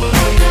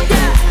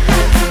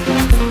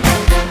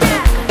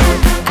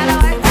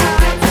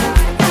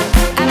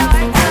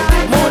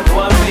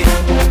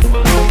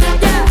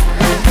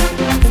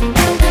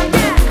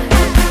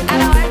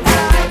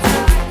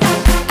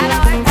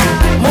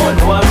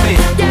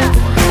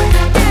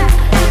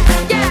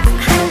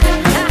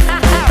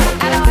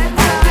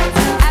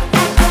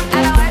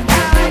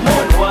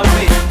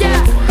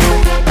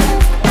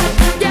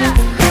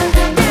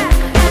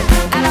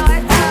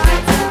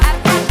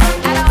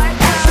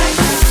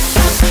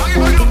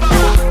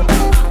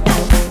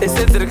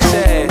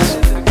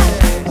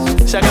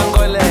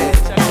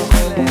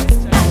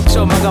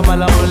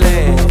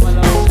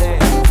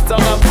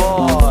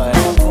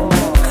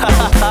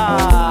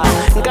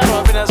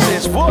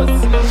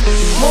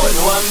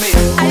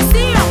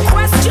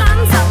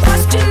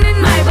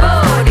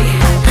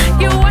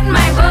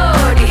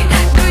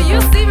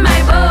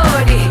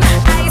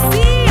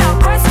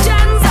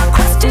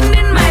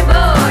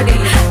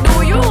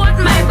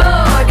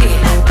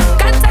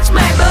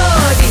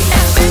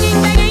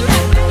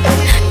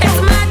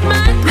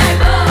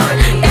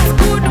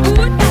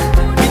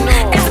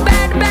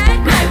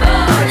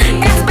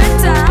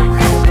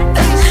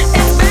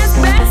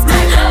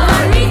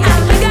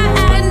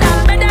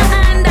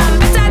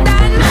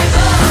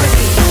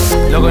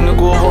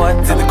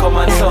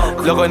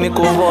Loko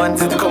nikuvona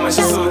ndzi khoma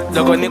xisuti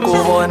loko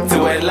nikuvona ndzi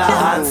wela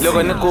hansi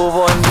loko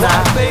nikuvona ndza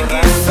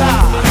bengisa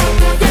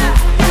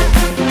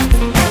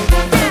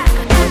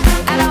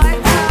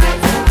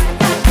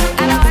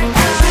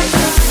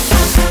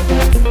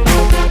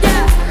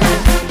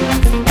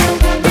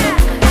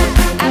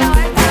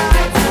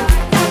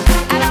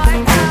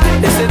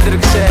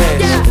Cedric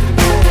Shash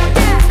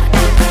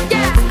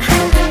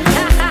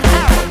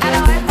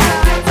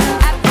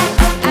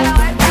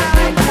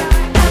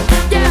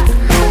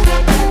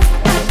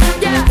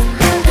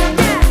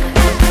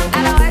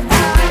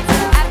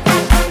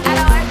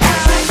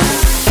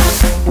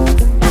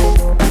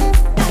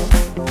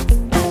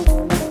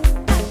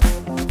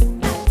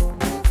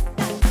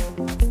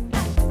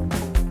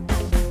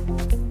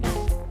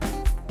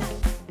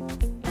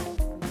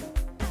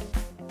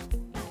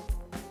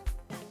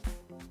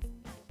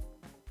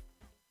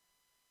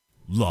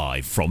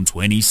Live from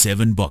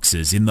 27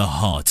 Boxes in the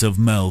heart of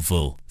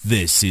Melville,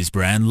 this is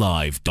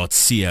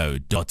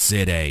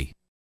brandlive.co.za.